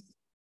 Mm-hmm.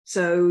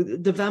 So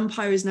the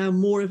vampire is now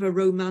more of a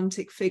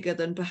romantic figure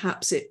than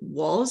perhaps it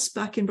was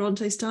back in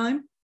Bronte's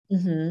time.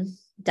 Mm-hmm.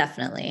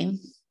 Definitely.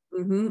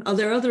 Mm-hmm. Are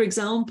there other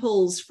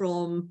examples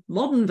from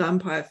modern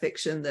vampire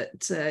fiction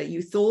that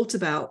you thought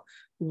about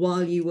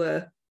while you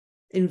were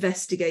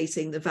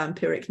investigating the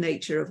vampiric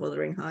nature of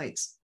Wuthering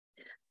Heights?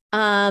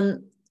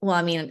 Well,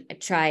 I mean, I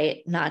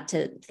try not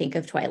to think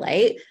of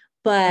Twilight,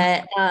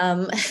 but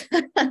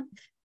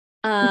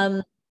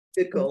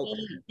Good call.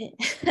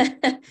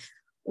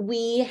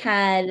 We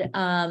had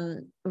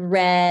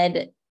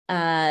read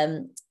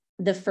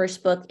the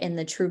first book in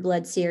the True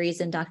Blood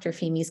series in Dr.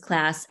 Femy's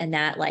class, and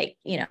that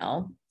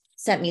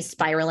sent me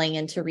spiraling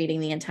into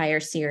reading the entire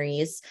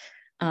series.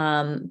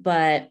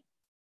 But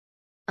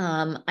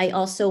I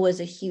also was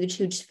a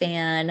huge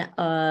fan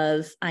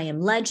of I Am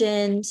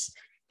Legend,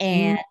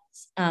 and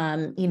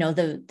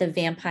the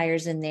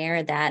vampires in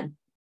there that,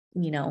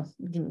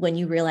 when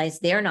you realize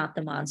they're not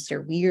the monster,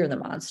 we're the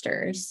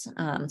monsters.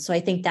 So I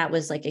think that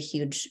was like a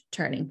huge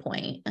turning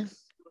point.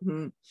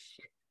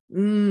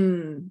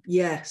 Mm-hmm.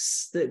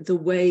 Yes, the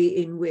way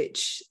in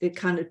which it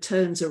kind of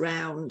turns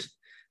around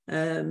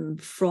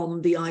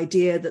from the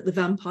idea that the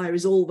vampire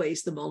is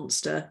always the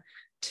monster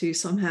to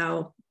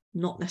somehow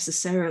not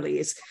necessarily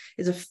is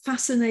a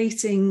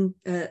fascinating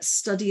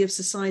study of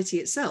society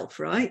itself,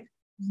 right?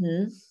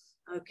 Mm-hmm.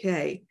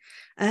 Okay.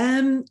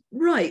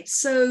 Right.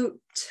 So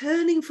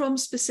turning from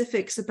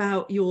specifics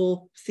about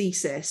your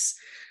thesis,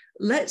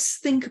 let's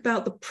think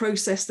about the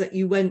process that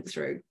you went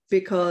through,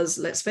 because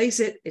let's face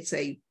it, it's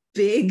a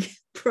big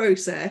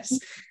process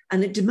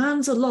and it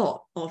demands a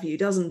lot of you,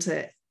 doesn't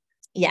it?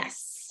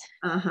 Yes.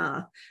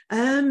 Uh-huh.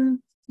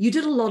 You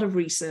did a lot of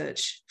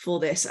research for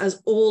this,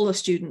 as all the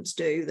students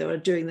do that are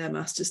doing their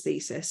master's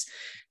thesis.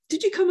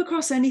 Did you come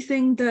across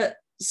anything that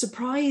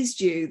surprised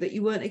you that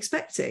you weren't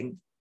expecting?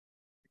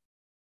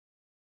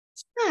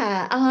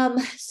 Yeah.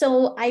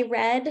 So I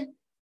read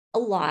a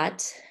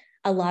lot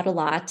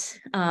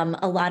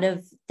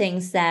of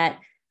things that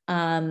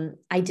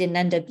I didn't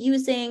end up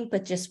using,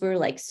 but just were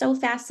like so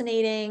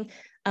fascinating.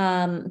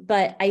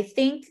 But I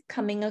think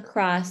coming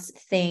across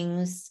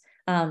things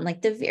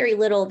like the very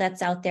little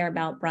that's out there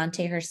about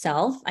Brontë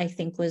herself, I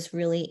think was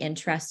really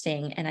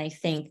interesting. And I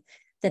think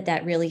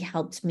that really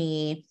helped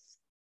me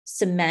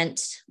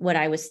cement what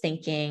I was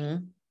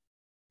thinking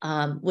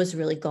was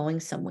really going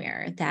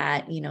somewhere,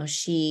 that, you know,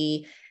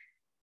 she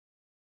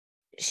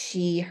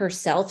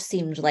herself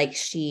seemed like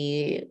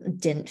she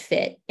didn't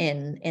fit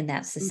in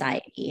that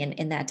society and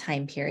in that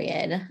time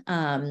period.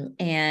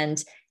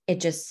 And it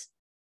just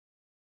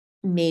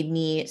made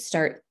me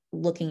start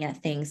looking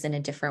at things in a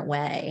different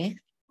way.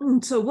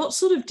 So what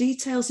sort of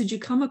details did you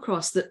come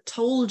across that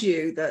told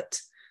you that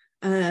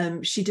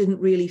she didn't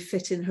really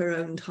fit in her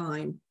own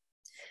time?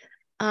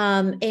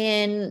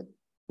 In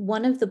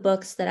one of the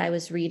books that I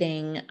was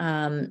reading,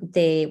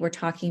 they were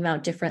talking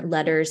about different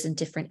letters and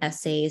different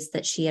essays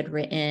that she had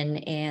written,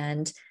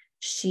 and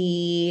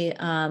she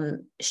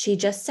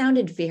just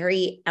sounded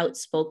very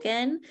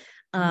outspoken,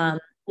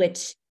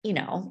 which, you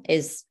know,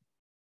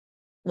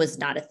 was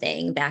not a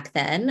thing back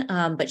then,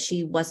 but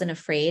she wasn't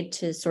afraid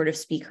to sort of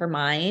speak her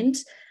mind.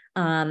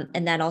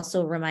 And that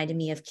also reminded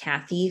me of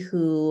Kathy,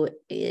 who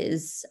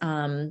is,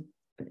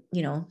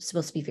 you know,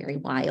 supposed to be very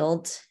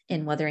wild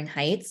in Wuthering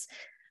Heights.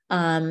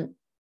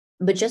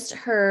 But just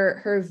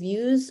her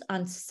views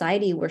on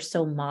society were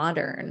so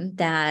modern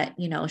that,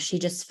 you know, she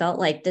just felt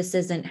like this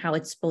isn't how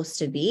it's supposed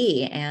to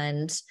be.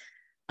 And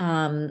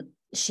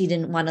she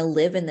didn't want to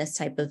live in this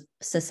type of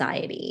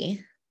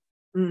society.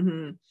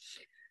 Mm-hmm.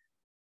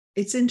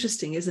 It's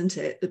interesting, isn't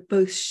it, that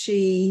both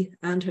she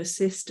and her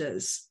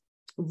sisters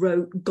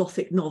wrote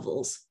Gothic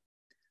novels.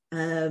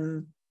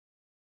 Given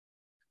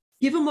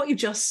what you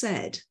just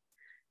said,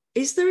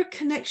 is there a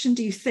connection,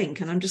 do you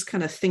think, and I'm just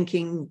kind of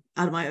thinking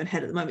out of my own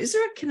head at the moment, is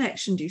there a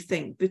connection, do you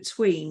think,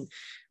 between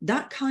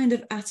that kind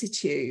of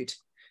attitude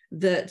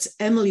that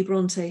Emily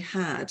Brontë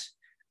had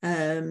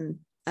and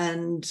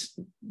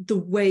the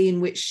way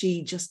in which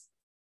she just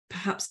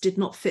perhaps did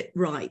not fit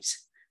right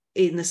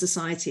in the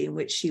society in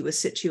which she was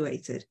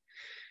situated?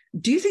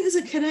 Do you think there's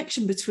a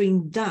connection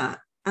between that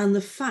and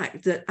the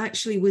fact that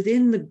actually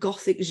within the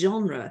Gothic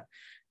genre,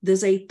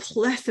 there's a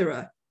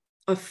plethora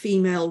of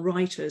female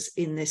writers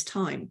in this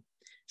time?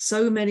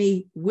 So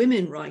many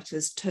women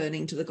writers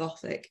turning to the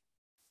Gothic.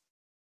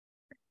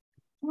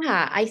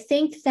 Yeah, I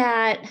think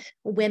that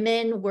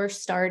women were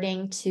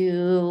starting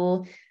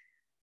to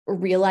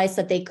realize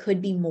that they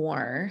could be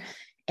more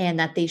and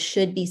that they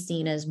should be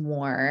seen as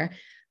more,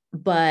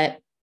 but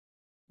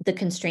the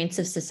constraints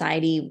of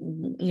society,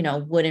 you know,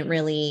 wouldn't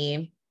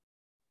really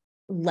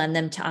lend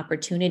them to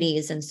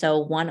opportunities. And so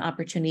one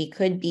opportunity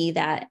could be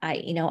that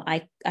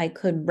I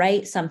could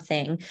write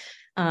something.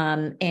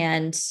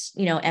 And,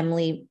 you know,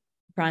 Emily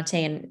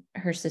Brontë and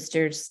her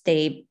sisters,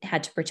 they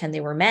had to pretend they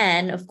were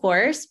men, of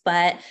course,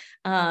 but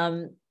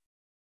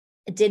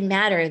it didn't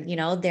matter. You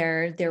know,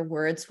 their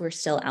words were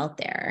still out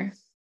there.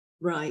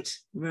 Right.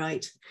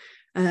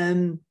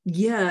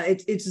 Yeah,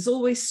 it's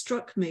always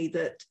struck me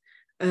that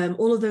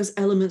all of those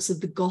elements of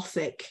the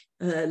Gothic,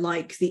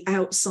 like the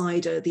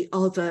outsider, the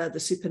other, the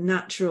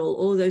supernatural,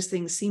 all those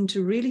things seem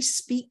to really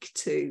speak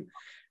to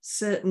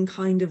certain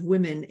kind of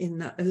women in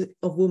that,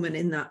 a woman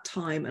in that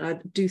time. And I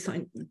do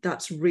think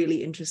that's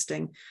really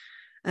interesting.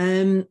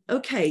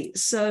 Okay,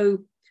 so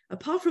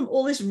apart from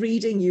all this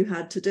reading you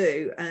had to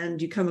do and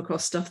you come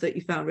across stuff that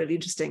you found really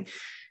interesting,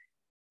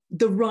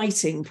 the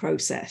writing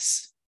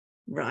process,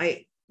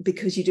 right?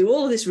 Because you do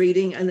all of this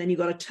reading and then you've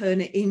got to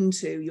turn it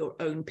into your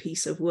own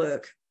piece of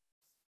work.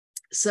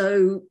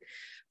 So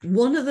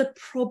one of the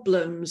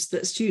problems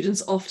that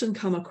students often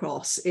come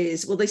across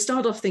is, well, they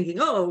start off thinking,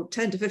 oh,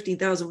 10 to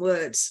 15,000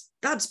 words,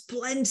 that's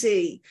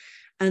plenty.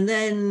 And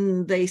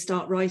then they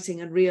start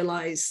writing and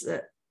realize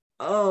that,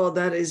 oh,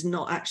 that is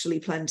not actually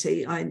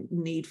plenty. I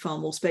need far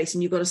more space.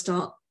 And you've got to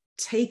start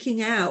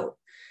taking out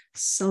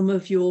some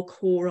of your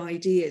core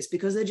ideas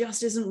because there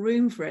just isn't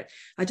room for it.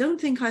 I don't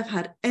think I've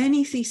had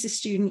any thesis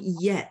student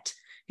yet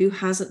who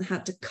hasn't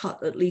had to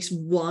cut at least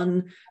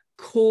one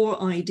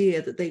core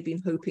idea that they've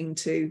been hoping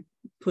to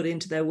put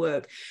into their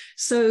work.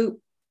 So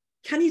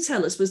can you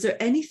tell us, was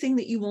there anything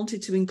that you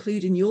wanted to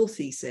include in your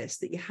thesis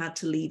that you had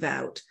to leave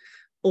out,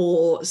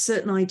 or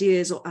certain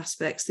ideas or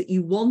aspects that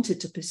you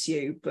wanted to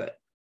pursue but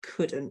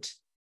couldn't?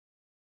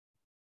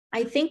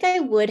 I think I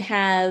would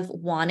have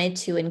wanted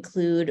to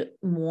include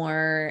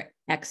more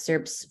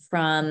excerpts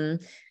from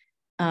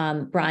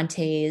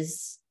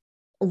Bronte's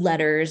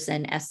letters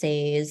and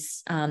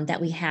essays that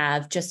we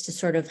have, just to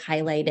sort of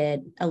highlight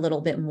it a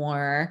little bit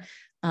more.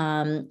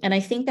 And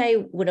I think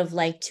I would have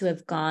liked to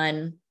have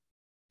gone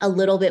a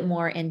little bit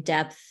more in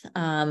depth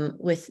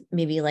with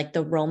maybe like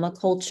the Roma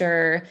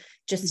culture,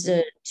 just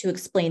to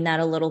explain that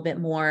a little bit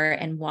more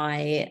and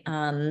why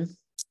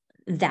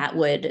that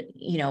would,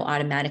 you know,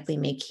 automatically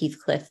make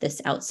Heathcliff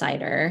this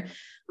outsider.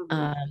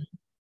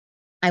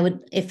 I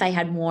would, if I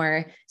had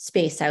more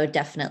space, I would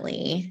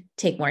definitely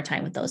take more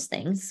time with those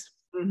things.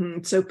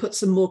 So put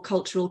some more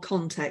cultural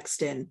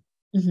context in.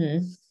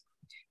 Mm-hmm.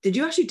 Did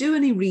you actually do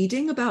any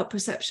reading about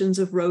perceptions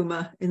of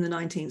Roma in the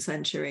 19th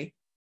century?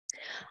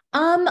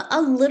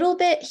 A little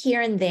bit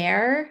here and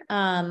there,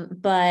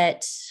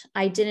 but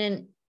I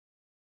didn't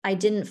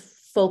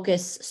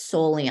focus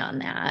solely on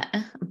that,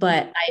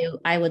 but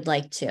I would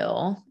like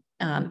to,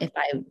 if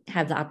I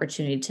have the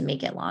opportunity to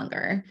make it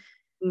longer.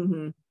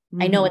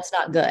 I know it's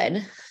not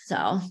good,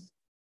 so.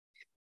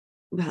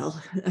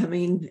 Well, I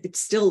mean, it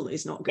still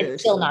is not good.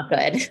 It's still not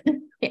good.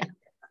 Yeah.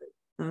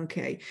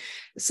 Okay.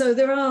 So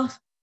there are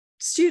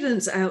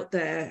students out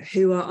there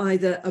who are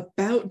either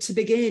about to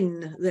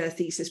begin their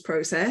thesis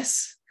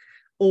process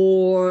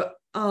or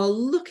are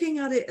looking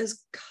at it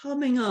as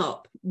coming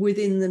up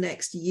within the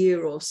next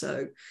year or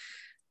so.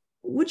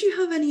 Would you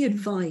have any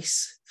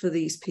advice for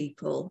these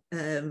people?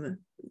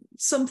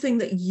 Something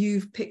that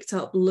you've picked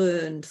up,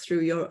 learned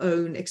through your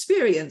own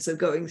experience of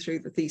going through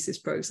the thesis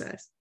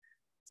process?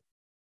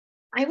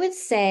 I would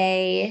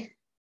say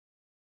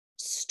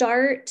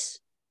start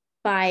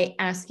by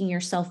asking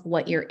yourself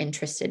what you're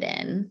interested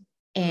in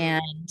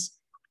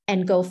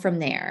and go from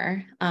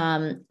there.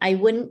 I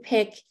wouldn't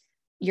pick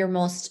your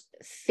most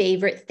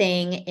favorite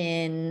thing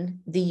in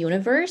the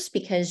universe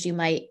because you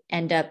might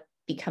end up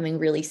becoming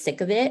really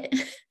sick of it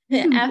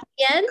at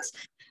the end.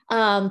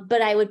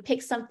 But I would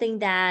pick something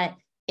that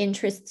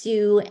interests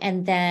you.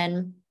 And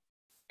then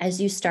as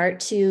you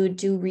start to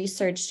do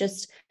research,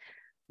 just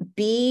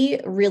be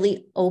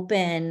really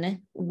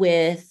open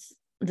with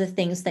the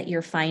things that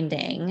you're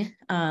finding,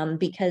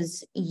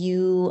 because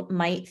you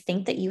might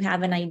think that you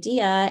have an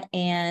idea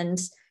and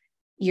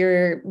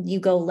you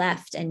go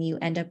left and you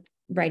end up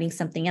writing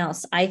something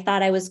else. I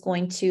thought I was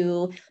going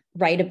to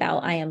write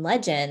about I Am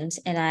Legend,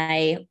 and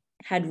I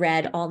had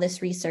read all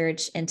this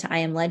research into I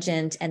Am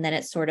Legend, and then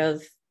it sort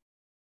of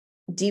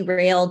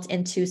derailed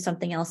into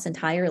something else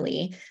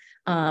entirely.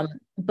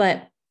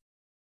 But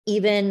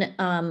even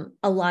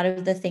a lot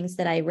of the things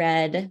that I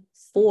read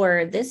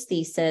for this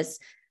thesis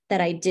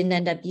that I didn't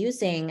end up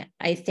using,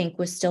 I think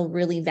was still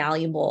really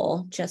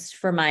valuable just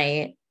for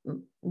my,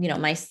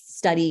 my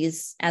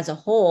studies as a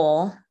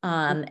whole.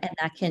 And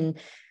that can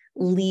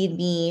lead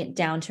me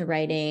down to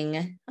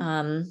writing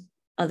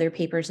other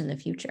papers in the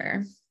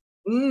future.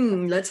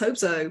 Let's hope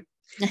so.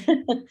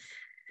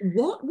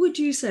 What would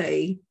you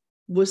say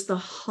was the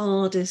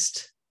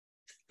hardest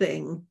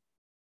thing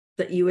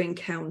that you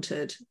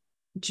encountered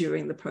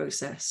during the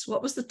process?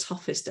 What was the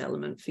toughest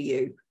element for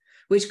you?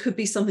 Which could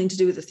be something to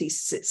do with the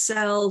thesis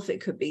itself.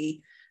 It could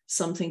be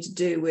something to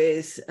do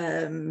with,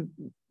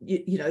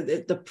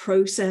 the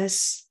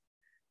process.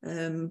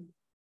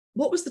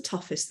 What was the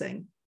toughest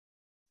thing?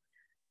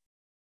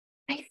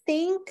 I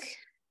think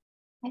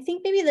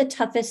maybe the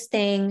toughest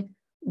thing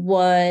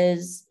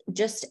was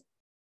just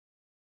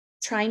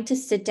trying to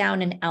sit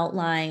down and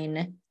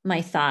outline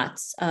my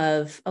thoughts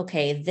of,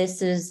 okay,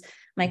 this is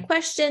my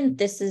question,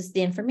 this is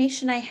the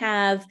information I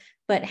have,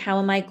 but how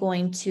am I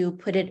going to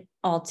put it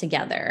all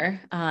together?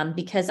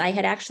 Because I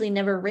had actually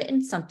never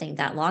written something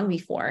that long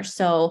before.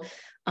 So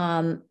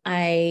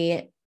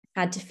I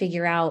had to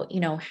figure out,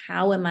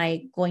 how am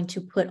I going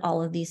to put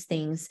all of these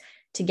things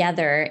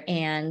together?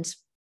 And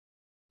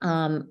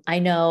I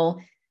know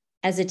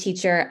as a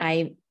teacher,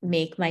 I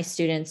make my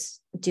students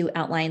do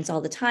outlines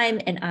all the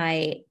time, and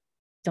I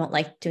don't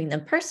like doing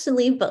them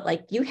personally, but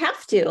like, you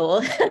have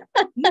to,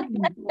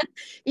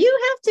 you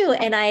have to.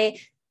 And I,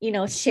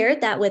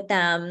 shared that with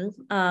them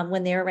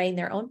when they were writing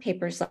their own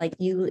papers, like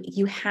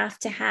you have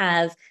to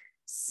have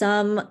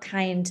some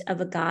kind of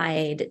a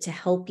guide to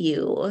help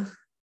you,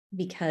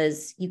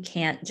 because you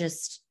can't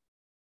just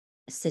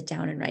sit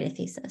down and write a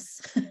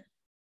thesis.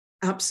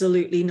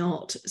 Absolutely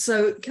not.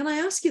 So can I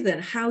ask you then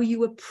how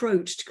you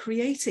approached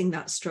creating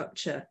that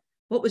structure?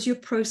 What was your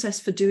process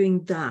for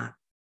doing that?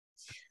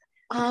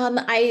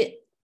 I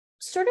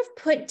sort of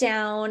put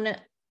down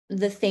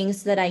the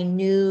things that I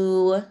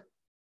knew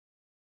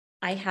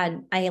I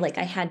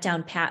had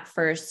down pat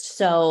first.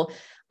 So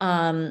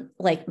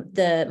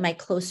my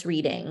close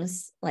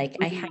readings,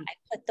 I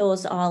put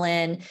those all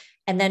in.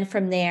 And then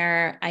from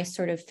there, I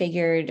sort of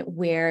figured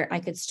where I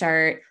could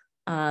start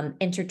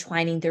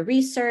intertwining the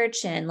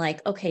research and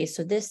okay,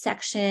 so this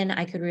section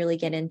I could really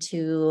get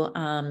into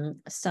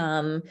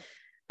some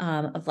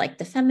of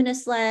the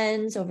feminist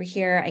lens. Over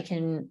here, I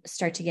can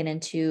start to get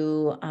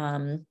into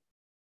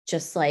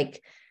just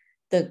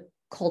the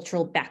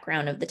cultural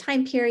background of the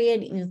time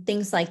period,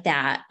 things like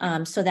that.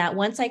 So that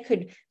once I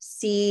could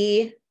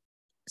see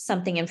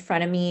something in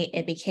front of me,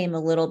 it became a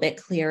little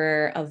bit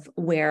clearer of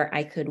where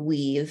I could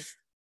weave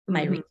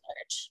my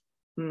research.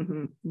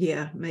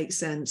 Yeah, makes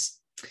sense.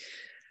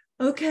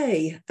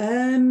 Okay,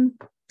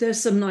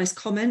 there's some nice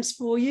comments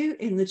for you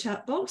in the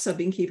chat box. I've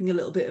been keeping a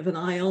little bit of an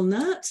eye on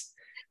that.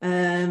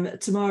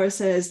 Tamara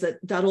says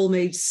that all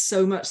made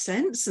so much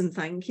sense, and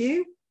thank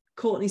you.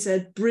 Courtney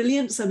said,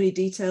 brilliant, so many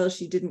details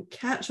she didn't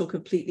catch or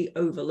completely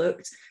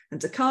overlooked. And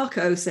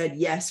Takako said,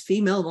 yes,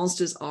 female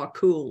monsters are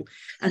cool.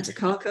 And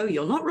Takako,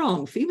 you're not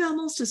wrong. Female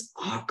monsters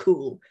are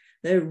cool.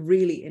 They're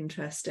really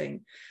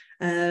interesting.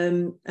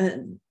 And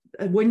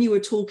when you were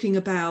talking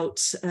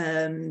about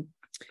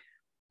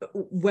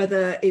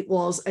whether it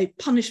was a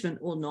punishment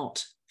or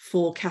not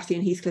for Cathy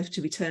and Heathcliff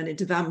to be turned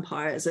into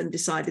vampires, and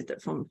decided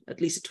that from at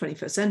least a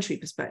 21st century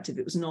perspective,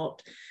 it was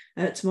not.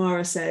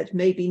 Tamara said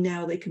maybe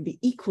now they can be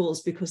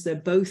equals because they're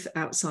both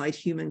outside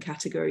human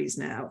categories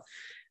now.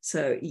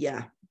 So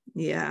yeah.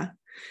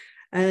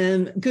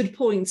 Good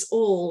points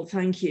all,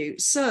 thank you.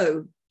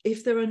 So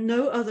if there are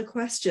no other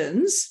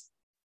questions,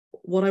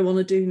 what I want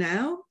to do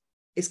now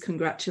is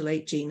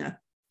congratulate Gina,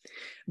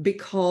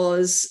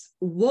 because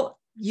what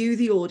you,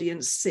 the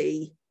audience,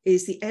 see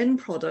is the end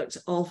product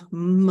of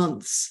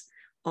months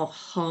of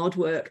hard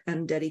work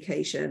and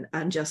dedication,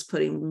 and just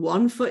putting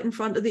one foot in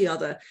front of the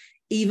other,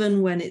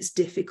 even when it's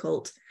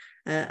difficult.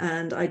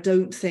 And I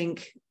don't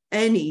think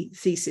any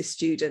thesis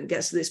student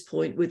gets to this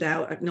point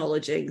without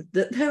acknowledging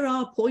that there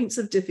are points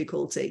of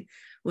difficulty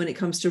when it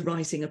comes to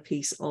writing a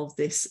piece of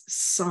this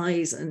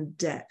size and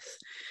depth.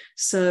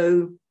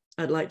 So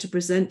I'd like to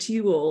present to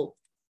you all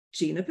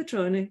Gina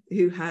Petrone,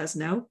 who has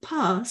now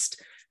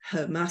passed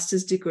her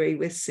master's degree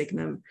with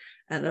Signum,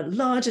 and a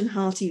large and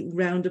hearty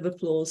round of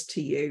applause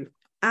to you.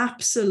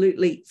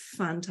 Absolutely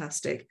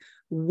fantastic.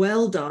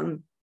 Well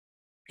done.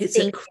 It's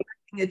a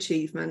crowning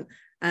achievement,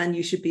 and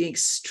you should be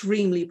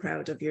extremely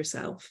proud of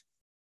yourself.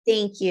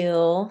 Thank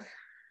you.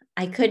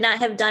 I could not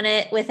have done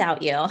it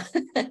without you.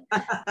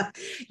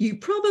 You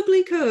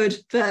probably could,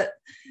 but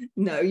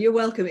no, you're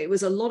welcome. It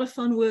was a lot of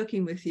fun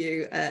working with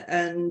you.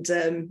 And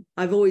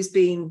I've always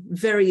been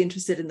very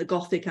interested in the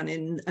Gothic and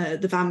in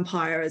the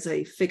vampire as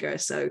a figure.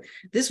 So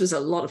this was a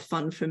lot of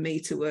fun for me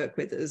to work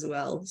with as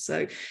well.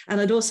 So, and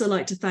I'd also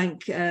like to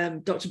thank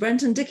Dr.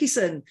 Brenton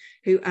Dickinson,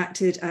 who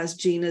acted as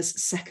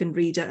Gina's second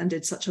reader and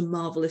did such a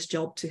marvelous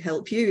job to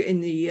help you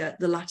in the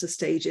latter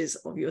stages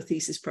of your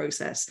thesis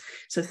process.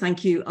 So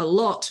thank you a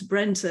lot,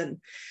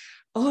 Brenton.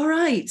 All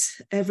right,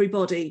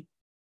 everybody,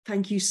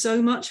 thank you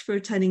so much for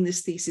attending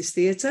this Thesis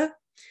Theatre.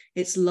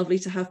 It's lovely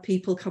to have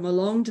people come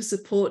along to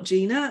support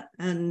Gina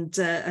and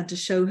to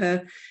show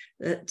her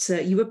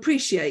that you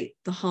appreciate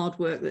the hard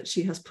work that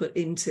she has put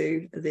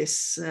into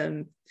this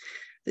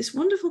this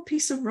wonderful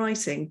piece of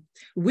writing,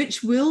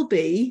 which will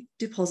be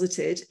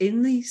deposited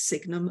in the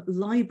Signum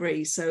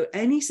library. So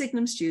any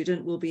Signum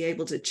student will be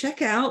able to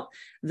check out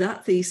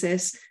that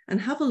thesis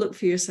and have a look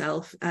for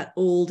yourself at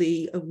all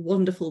the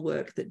wonderful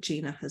work that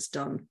Gina has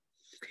done.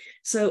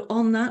 So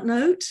on that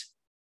note,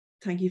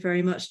 thank you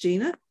very much,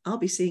 Gina. I'll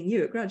be seeing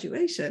you at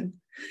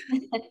graduation.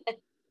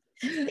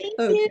 Thank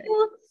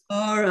you.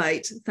 All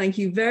right. Thank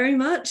you very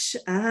much.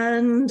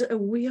 And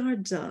we are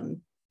done.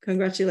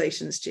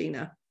 Congratulations,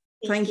 Gina.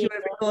 Thank you,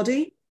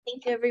 everybody.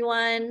 Thank you,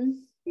 everyone.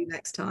 See you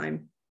next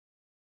time.